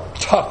a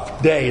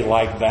tough day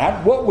like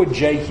that, what would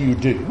Jehu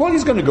do? Well,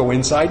 he's going to go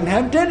inside and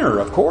have dinner,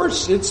 of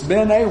course. It's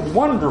been a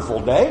wonderful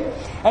day.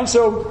 And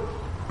so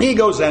he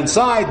goes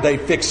inside, they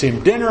fix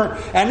him dinner,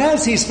 and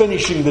as he's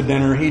finishing the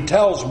dinner, he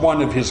tells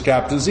one of his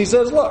captains, he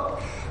says, look,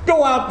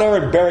 go out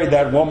there and bury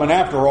that woman.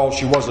 After all,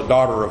 she was a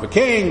daughter of a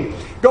king.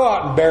 Go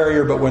out and bury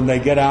her, but when they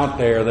get out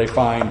there, they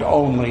find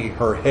only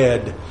her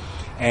head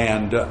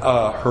and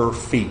her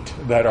feet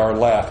that are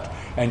left.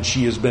 And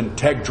she has been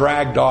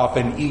dragged off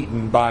and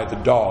eaten by the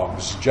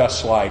dogs,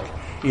 just like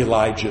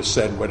Elijah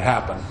said would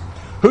happen.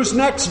 Who's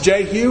next,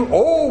 Jehu?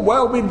 Oh,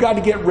 well, we've got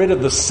to get rid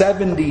of the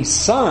 70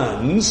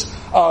 sons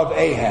of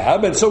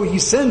Ahab. And so he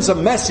sends a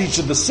message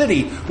to the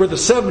city where the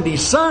 70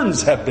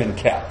 sons have been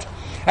kept.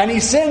 And he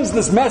sends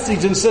this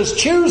message and says,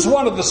 choose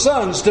one of the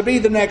sons to be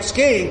the next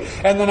king,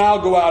 and then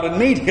I'll go out and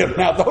meet him.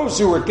 Now, those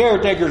who were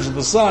caretakers of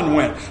the sons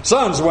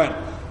went,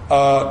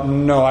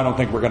 no, I don't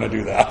think we're going to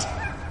do that.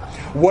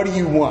 What do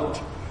you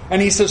want?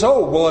 And he says,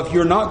 oh, well, if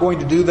you're not going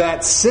to do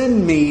that,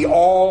 send me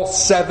all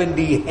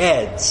 70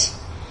 heads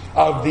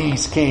of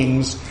these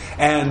kings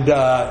and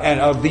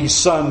of these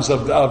sons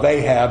of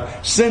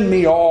Ahab. Send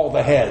me all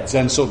the heads.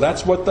 And so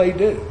that's what they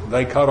do.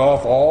 They cut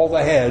off all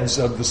the heads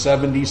of the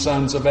 70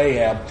 sons of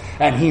Ahab,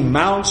 and he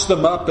mounts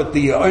them up at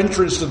the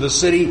entrance to the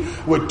city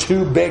with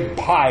 2 big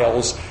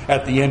piles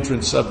at the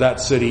entrance of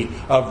that city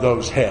of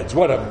those heads.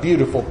 What a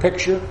beautiful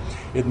picture.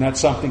 Isn't that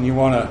something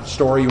a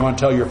story you want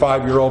to tell your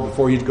 5-year-old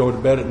before you go to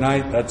bed at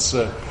night?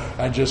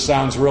 That just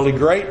sounds really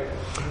great.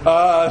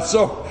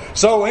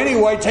 So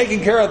anyway, taking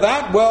care of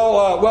that,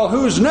 well,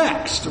 who's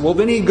next? Well,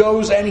 then he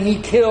goes and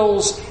he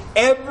kills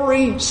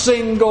every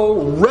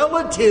single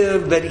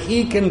relative that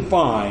he can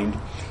find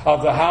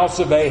of the house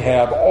of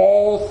Ahab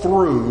all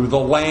through the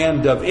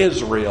land of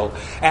Israel,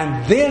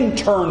 and then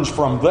turns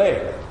from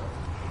there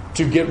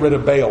to get rid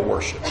of Baal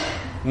worship.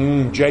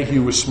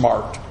 Jehu was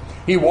smart.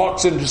 He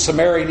walks into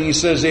Samaria and he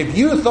says, if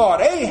you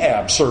thought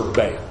Ahab served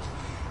Baal,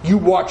 you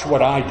watch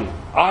what I do.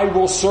 I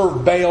will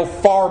serve Baal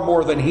far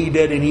more than he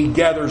did. And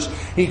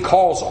he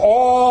calls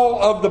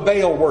all of the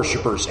Baal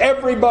worshipers,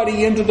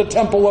 everybody into the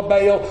temple of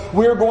Baal.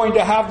 We're going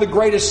to have the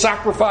greatest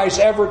sacrifice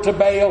ever to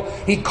Baal.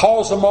 He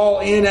calls them all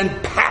in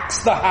and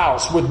packs the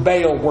house with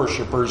Baal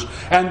worshipers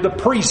and the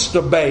priests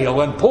of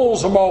Baal and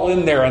pulls them all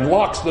in there and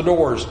locks the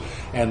doors,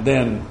 and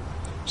then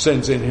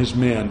sends in his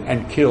men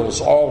and kills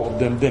all of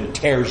them, then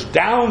tears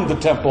down the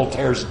temple,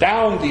 tears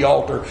down the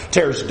altar,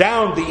 tears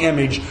down the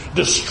image,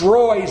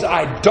 destroys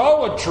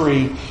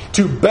idolatry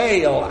to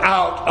Baal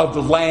out of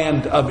the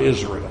land of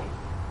Israel.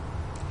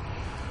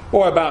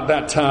 Boy, about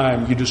that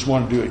time, you just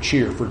want to do a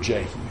cheer for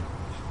Jehu.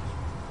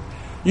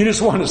 You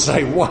just want to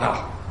say,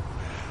 wow,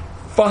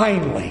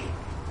 finally,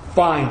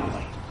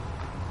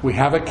 we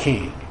have a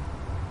king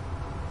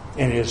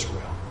in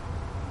Israel.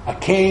 A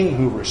king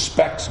who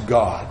respects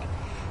God.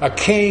 A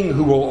king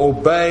who will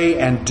obey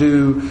and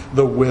do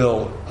the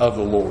will of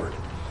the Lord.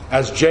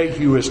 As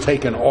Jehu has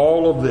taken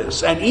all of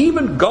this, and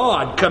even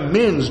God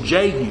commends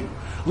Jehu.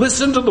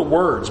 Listen to the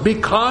words.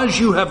 Because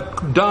you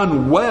have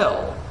done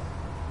well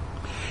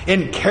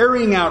in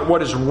carrying out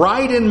what is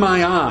right in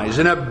my eyes,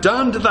 and have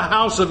done to the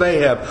house of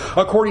Ahab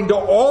according to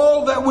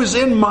all that was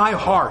in my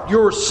heart,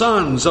 your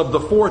sons of the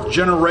fourth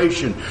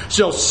generation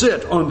shall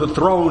sit on the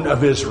throne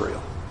of Israel.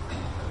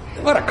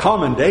 What a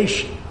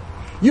commendation.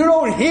 You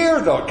don't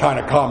hear that kind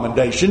of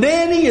commendation to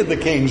any of the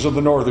kings of the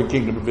northern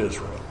kingdom of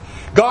Israel.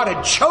 God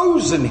had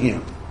chosen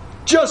him,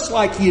 just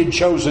like he had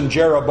chosen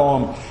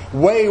Jeroboam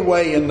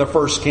way in the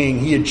first king.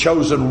 He had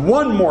chosen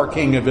one more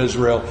king of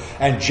Israel,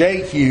 and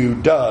Jehu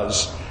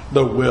does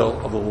the will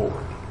of the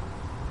Lord.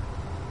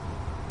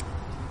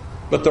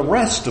 But the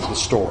rest of the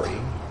story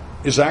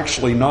is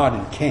actually not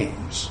in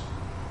Kings.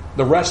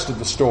 The rest of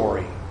the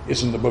story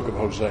is in the book of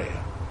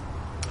Hosea.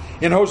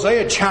 In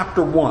Hosea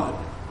chapter 1,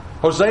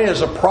 Hosea is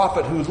a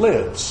prophet who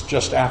lives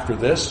just after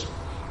this.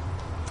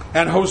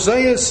 And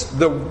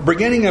the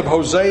beginning of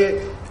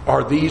Hosea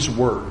are these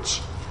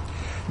words.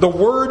 The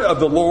word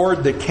of the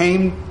Lord that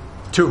came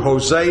to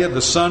Hosea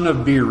the son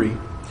of Berry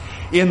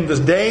in the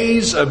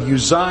days of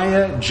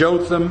Uzziah,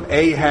 Jotham,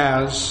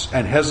 Ahaz,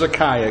 and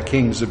Hezekiah,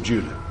 kings of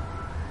Judah.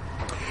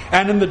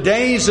 And in the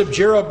days of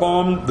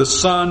Jeroboam the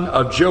son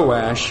of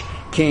Joash,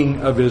 king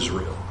of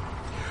Israel.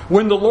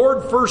 When the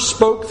Lord first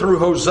spoke through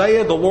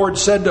Hosea, the Lord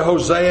said to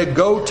Hosea,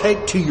 go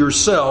take to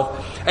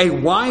yourself a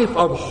wife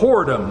of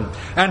whoredom,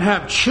 and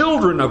have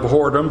children of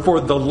whoredom,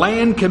 for the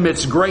land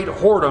commits great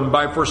whoredom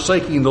by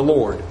forsaking the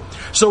Lord.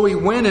 So he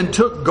went and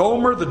took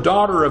Gomer, the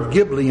daughter of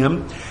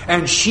Gibeon,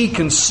 and she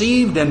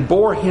conceived and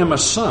bore him a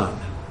son.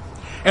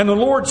 And the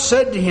Lord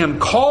said to him,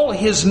 call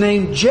his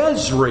name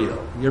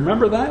Jezreel. You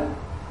remember that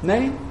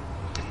name?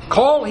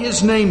 Call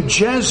his name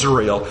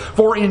Jezreel,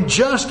 for in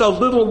just a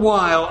little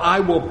while I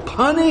will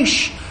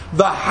punish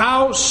the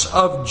house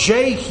of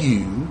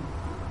Jehu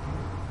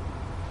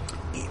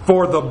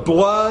for the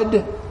blood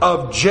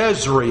of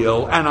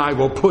Jezreel, and I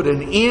will put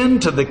an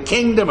end to the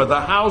kingdom of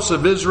the house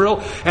of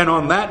Israel, and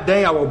on that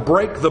day I will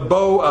break the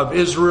bow of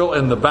Israel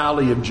in the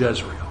valley of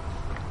Jezreel.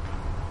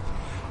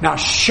 Now,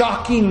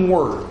 shocking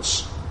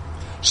words.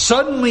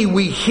 Suddenly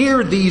we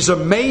hear these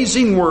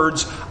amazing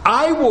words,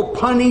 I will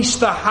punish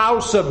the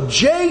house of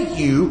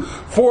Jehu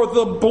for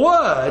the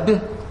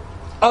blood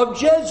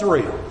of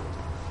Jezreel.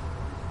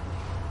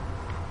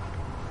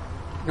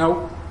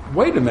 Now,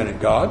 wait a minute,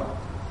 God.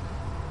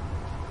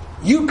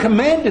 You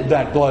commanded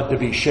that blood to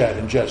be shed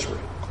in Jezreel.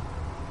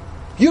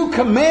 You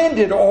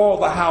commanded all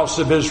the house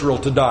of Israel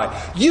to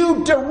die.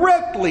 You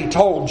directly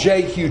told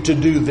Jehu to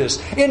do this.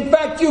 In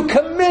fact, you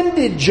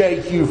commended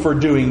Jehu for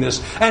doing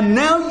this. And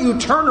now you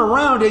turn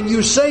around and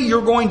you say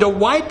you're going to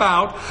wipe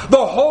out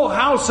the whole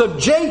house of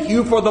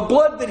Jehu for the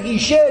blood that he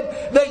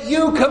shed that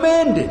you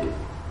commanded.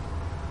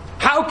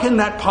 How can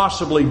that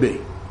possibly be?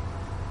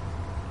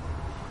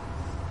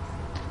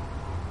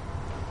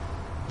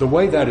 The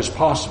way that is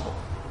possible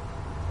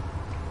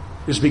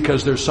is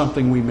because there's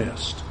something we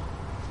missed.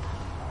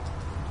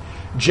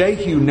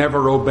 Jehu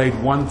never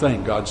obeyed one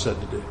thing God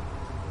said to do.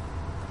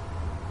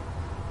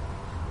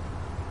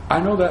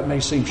 I know that may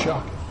seem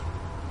shocking,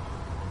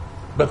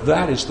 but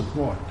that is the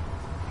point.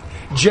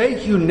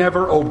 Jehu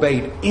never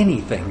obeyed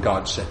anything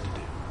God said to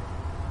do.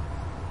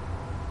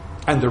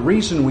 And the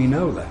reason we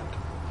know that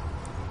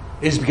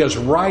is because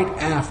right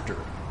after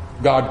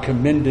God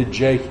commended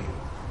Jehu,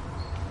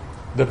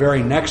 the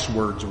very next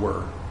words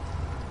were,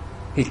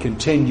 he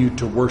continued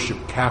to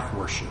worship calf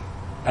worship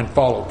and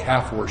follow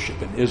calf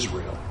worship in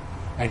Israel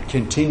and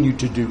continue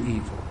to do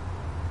evil.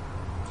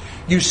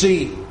 You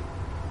see,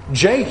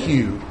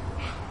 Jehu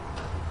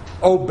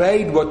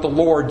obeyed what the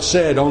Lord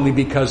said only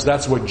because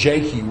that's what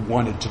Jehu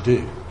wanted to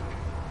do.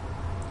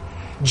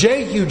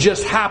 Jehu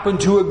just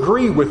happened to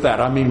agree with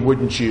that. I mean,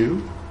 wouldn't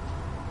you?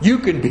 You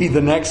could be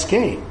the next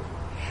king.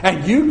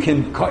 And you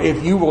can,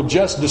 if you will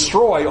just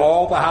destroy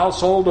all the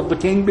household of the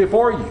king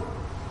before you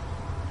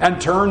and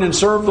turn and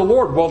serve the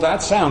Lord. Well,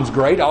 that sounds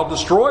great. I'll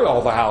destroy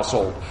all the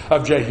household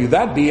of Jehu.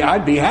 I'd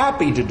be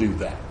happy to do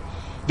that.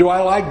 Do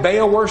I like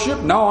Baal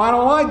worship? No, I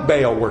don't like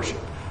Baal worship.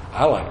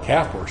 I like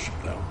calf worship,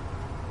 though.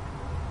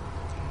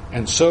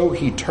 And so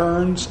he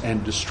turns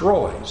and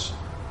destroys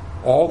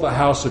all the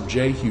house of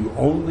Jehu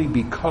only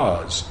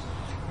because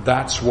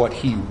that's what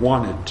he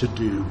wanted to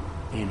do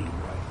anyway.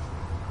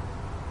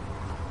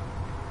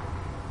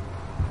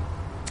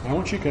 I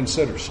want you to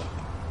consider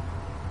something.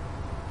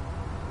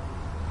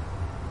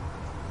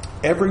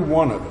 Every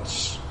one of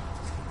us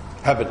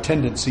have a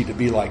tendency to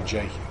be like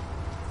Jehu.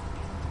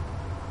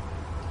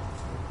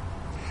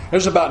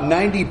 There's about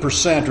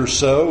 90% or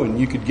so, and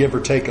you could give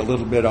or take a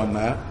little bit on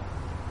that.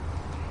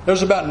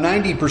 There's about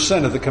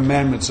 90% of the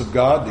commandments of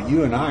God that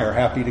you and I are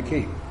happy to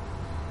keep.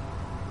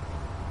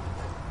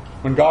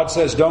 When God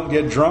says don't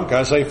get drunk,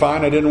 I say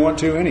fine, I didn't want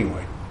to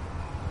anyway.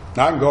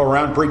 I can go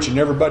around preaching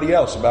to everybody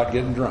else about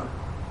getting drunk.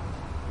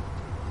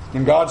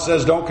 When God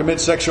says don't commit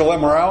sexual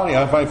immorality,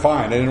 I say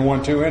fine, I didn't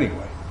want to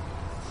anyway.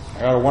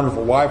 I got a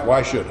wonderful wife,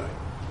 why should I?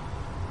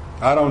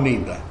 I don't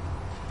need that.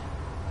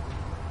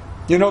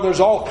 You know, there's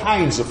all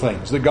kinds of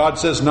things that God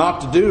says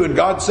not to do and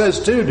God says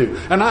to do.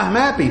 And I'm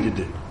happy to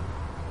do.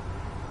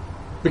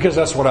 Because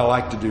that's what I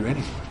like to do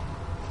anyway.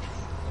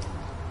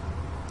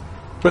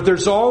 But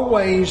there's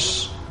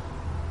always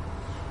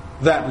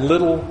that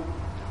little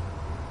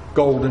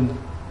golden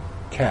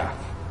calf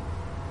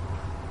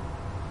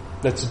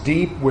that's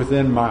deep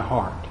within my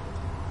heart.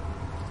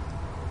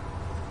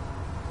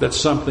 That's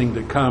something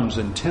that comes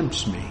and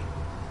tempts me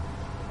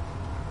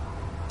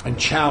and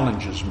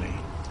challenges me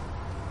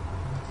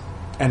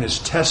and is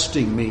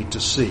testing me to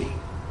see,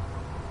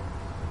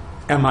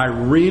 am I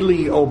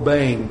really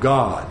obeying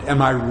God?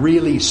 Am I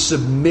really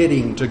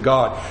submitting to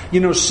God?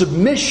 You know,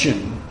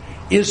 submission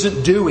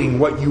isn't doing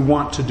what you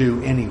want to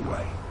do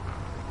anyway.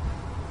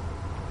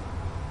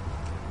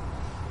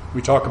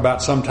 We talk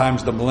about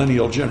sometimes the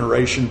millennial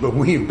generation, but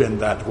we've been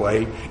that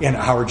way in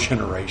our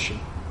generation.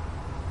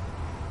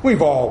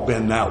 We've all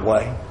been that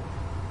way.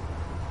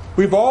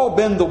 We've all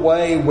been the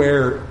way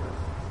where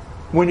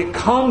when it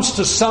comes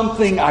to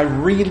something I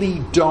really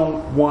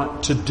don't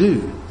want to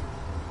do,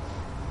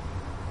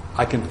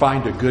 I can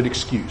find a good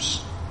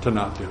excuse to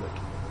not do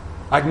it.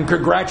 I can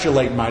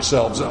congratulate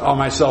myself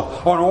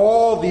on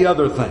all the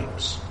other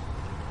things.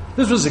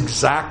 This was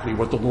exactly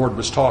what the Lord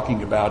was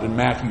talking about in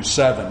Matthew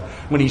 7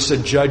 when he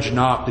said, "Judge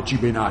not that you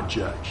be not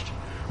judged."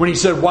 When he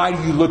said, "Why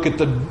do you look at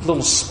the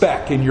little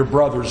speck in your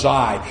brother's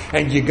eye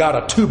and you got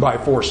a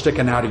 2x4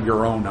 sticking out of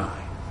your own eye?"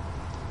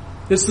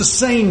 It's the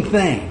same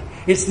thing.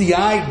 It's the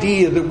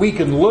idea that we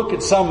can look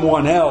at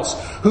someone else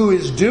who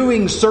is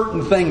doing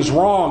certain things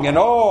wrong and,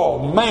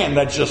 oh man,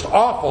 that's just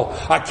awful.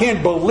 I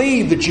can't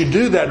believe that you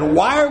do that. And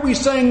why are we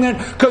saying that?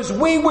 Because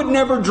we would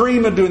never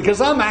dream of doing it. Because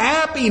I'm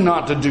happy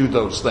not to do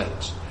those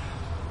things.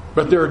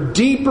 But there are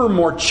deeper,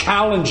 more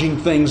challenging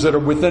things that are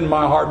within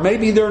my heart.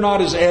 Maybe they're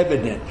not as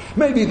evident.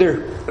 Maybe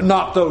they're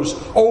not those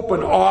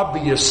open,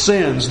 obvious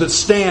sins that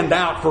stand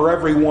out for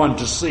everyone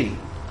to see.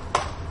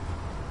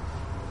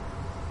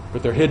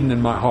 But they're hidden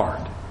in my heart.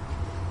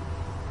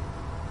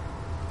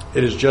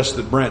 It is just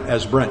that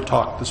as Brent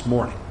talked this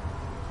morning,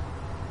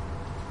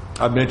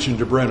 I mentioned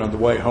to Brent on the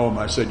way home,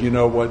 I said, you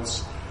know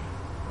what's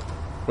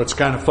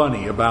kind of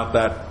funny about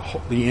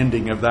the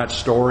ending of that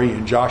story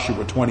in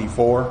Joshua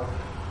 24?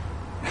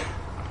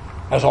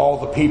 As all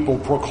the people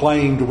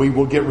proclaimed, we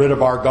will get rid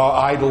of our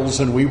idols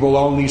and we will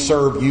only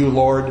serve you,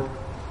 Lord.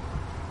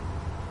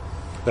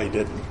 They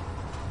didn't.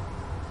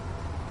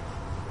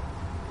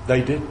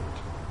 They didn't.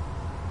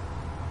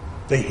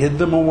 They hid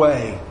them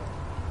away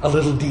a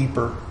little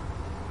deeper.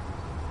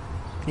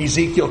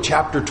 Ezekiel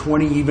chapter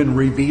 20 even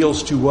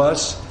reveals to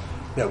us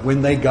that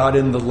when they got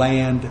in the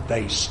land,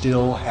 they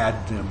still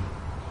had them.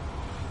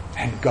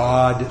 And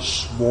God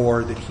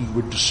swore that He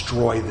would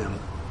destroy them.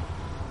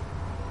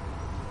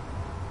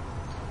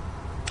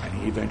 And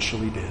He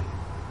eventually did.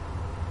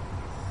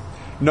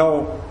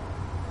 No,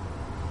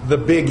 the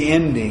big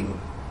ending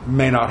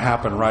may not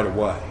happen right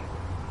away.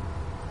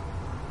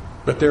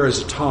 But there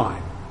is a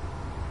time.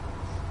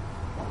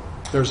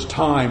 There's a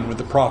time when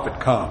the prophet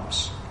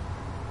comes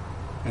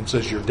and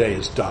says, your day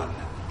is done.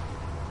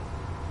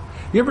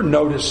 You ever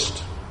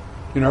noticed,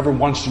 every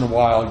once in a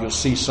while you'll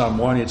see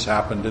someone, it's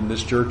happened in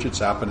this church, it's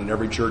happened in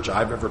every church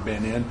I've ever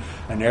been in,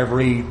 and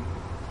every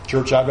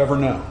church I've ever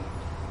known.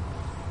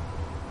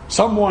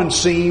 Someone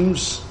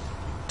seems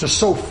to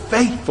so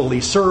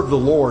faithfully serve the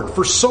Lord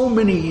for so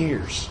many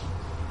years.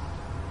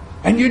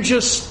 And you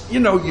just,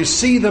 you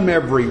see them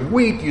every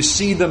week, you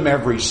see them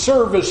every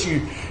service,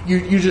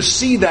 you just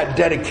see that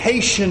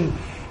dedication,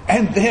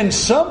 and then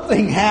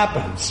something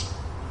happens.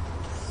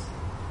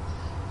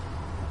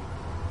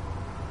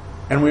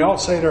 And we all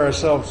say to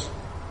ourselves,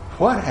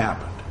 what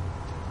happened?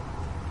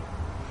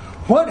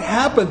 What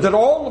happened that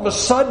all of a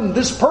sudden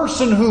this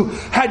person who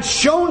had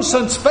shown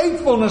such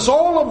faithfulness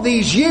all of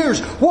these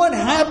years, what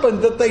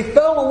happened that they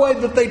fell away,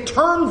 that they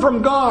turned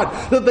from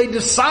God, that they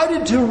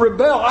decided to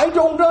rebel? I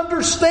don't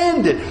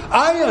understand it.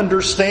 I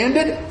understand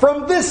it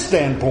from this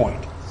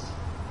standpoint.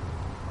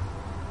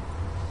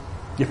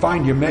 You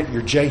find you met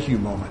your Jehu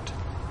moment.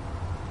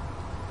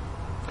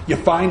 You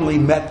finally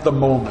met the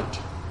moment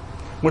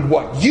when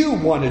what you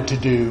wanted to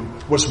do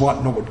was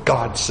what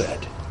God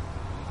said.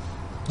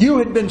 You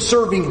had been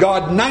serving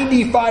God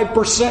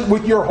 95%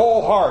 with your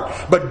whole heart,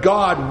 but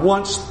God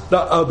wants the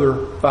other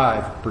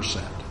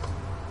 5%.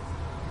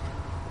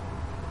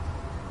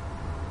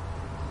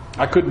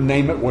 I couldn't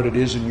name it what it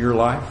is in your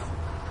life.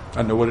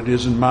 I know what it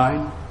is in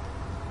mine.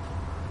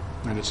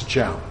 And it's a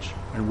challenge.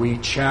 And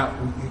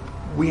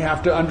we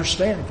have to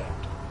understand that.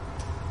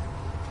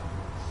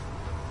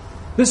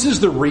 This is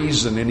the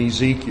reason in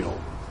Ezekiel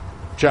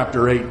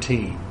chapter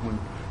 18,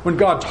 when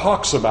God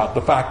talks about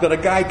the fact that a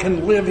guy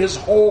can live his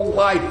whole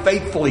life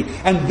faithfully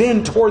and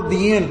then toward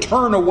the end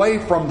turn away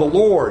from the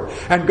Lord.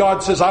 And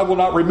God says, I will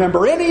not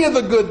remember any of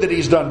the good that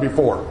he's done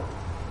before.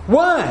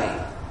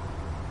 Why?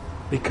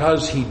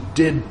 Because he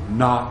did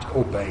not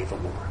obey the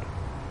Lord.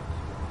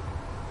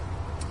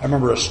 I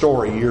remember a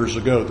story years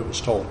ago that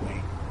was told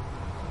me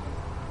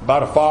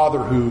about a father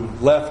who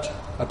left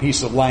a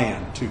piece of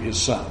land to his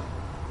son.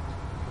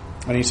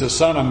 And he says,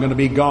 son, I'm going to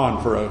be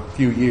gone for a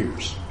few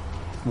years.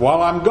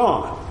 While I'm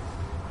gone,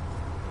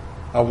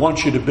 I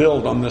want you to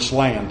build on this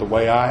land the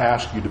way I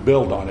ask you to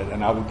build on it,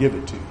 and I will give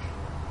it to you.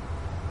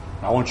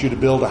 I want you to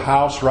build a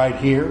house right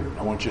here.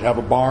 I want you to have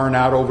a barn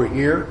out over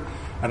here.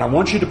 And I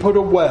want you to put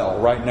a well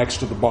right next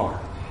to the barn.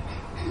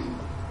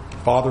 The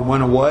father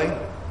went away.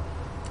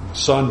 The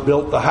son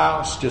built the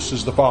house just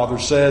as the father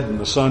said, and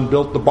the son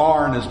built the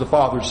barn as the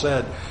father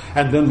said.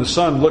 And then the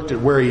son looked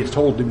at where he had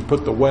told him to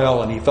put the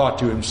well, and he thought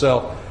to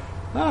himself,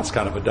 that's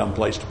kind of a dumb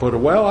place to put a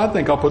well. I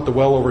think I'll put the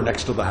well over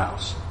next to the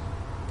house.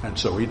 And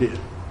so he did.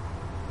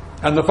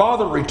 And the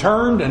father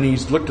returned, and he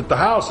looked at the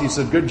house. He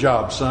said, good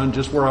job, son,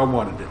 just where I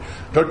wanted it.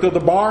 Took to the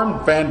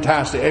barn,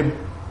 fantastic. Hey,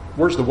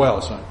 where's the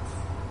well, son?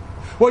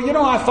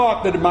 Well, I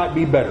thought that it might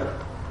be better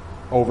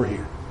over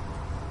here.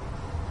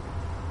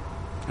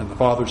 And the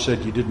father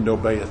said, you didn't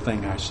obey a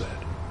thing I said.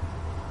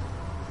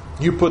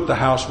 You put the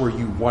house where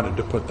you wanted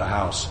to put the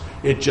house.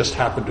 It just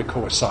happened to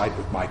coincide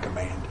with my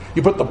command.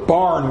 You put the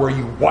barn where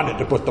you wanted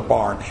to put the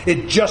barn.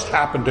 It just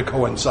happened to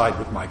coincide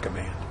with my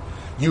command.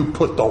 You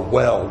put the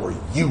well where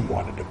you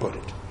wanted to put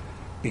it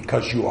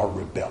because you are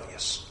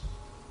rebellious.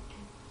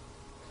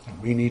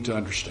 And we need to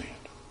understand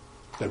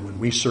that when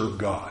we serve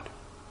God,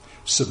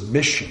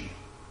 submission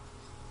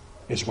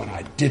is when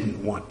I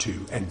didn't want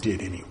to and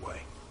did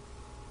anyway.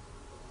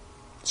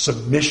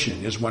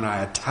 Submission is when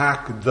I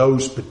attack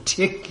those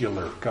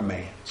particular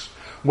commands,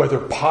 whether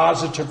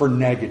positive or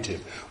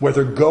negative,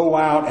 whether go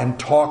out and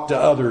talk to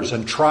others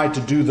and try to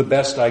do the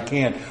best I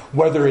can,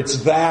 whether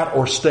it's that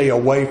or stay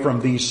away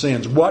from these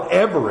sins,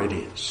 whatever it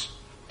is.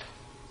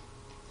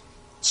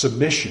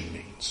 Submission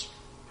means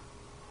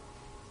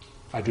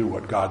I do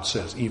what God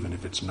says, even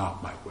if it's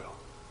not my will.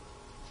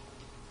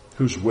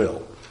 Whose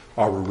will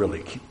are we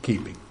really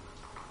keeping?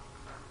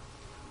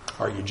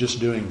 Are you just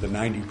doing the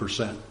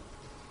 90%?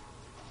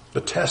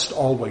 The test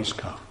always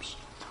comes.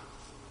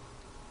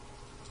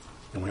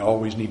 And we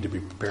always need to be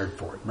prepared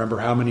for it. Remember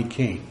how many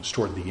kings,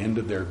 toward the end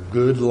of their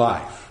good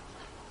life,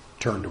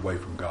 turned away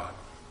from God.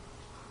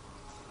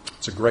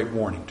 It's a great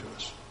warning to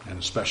us, and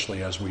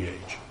especially as we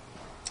age.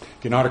 If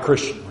you're not a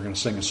Christian, we're going to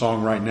sing a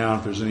song right now.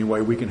 If there's any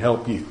way we can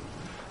help you,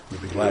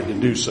 we'd be glad to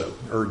do so.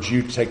 I urge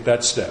you to take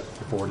that step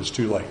before it is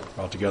too late.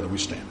 While together we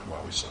stand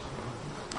while we sing.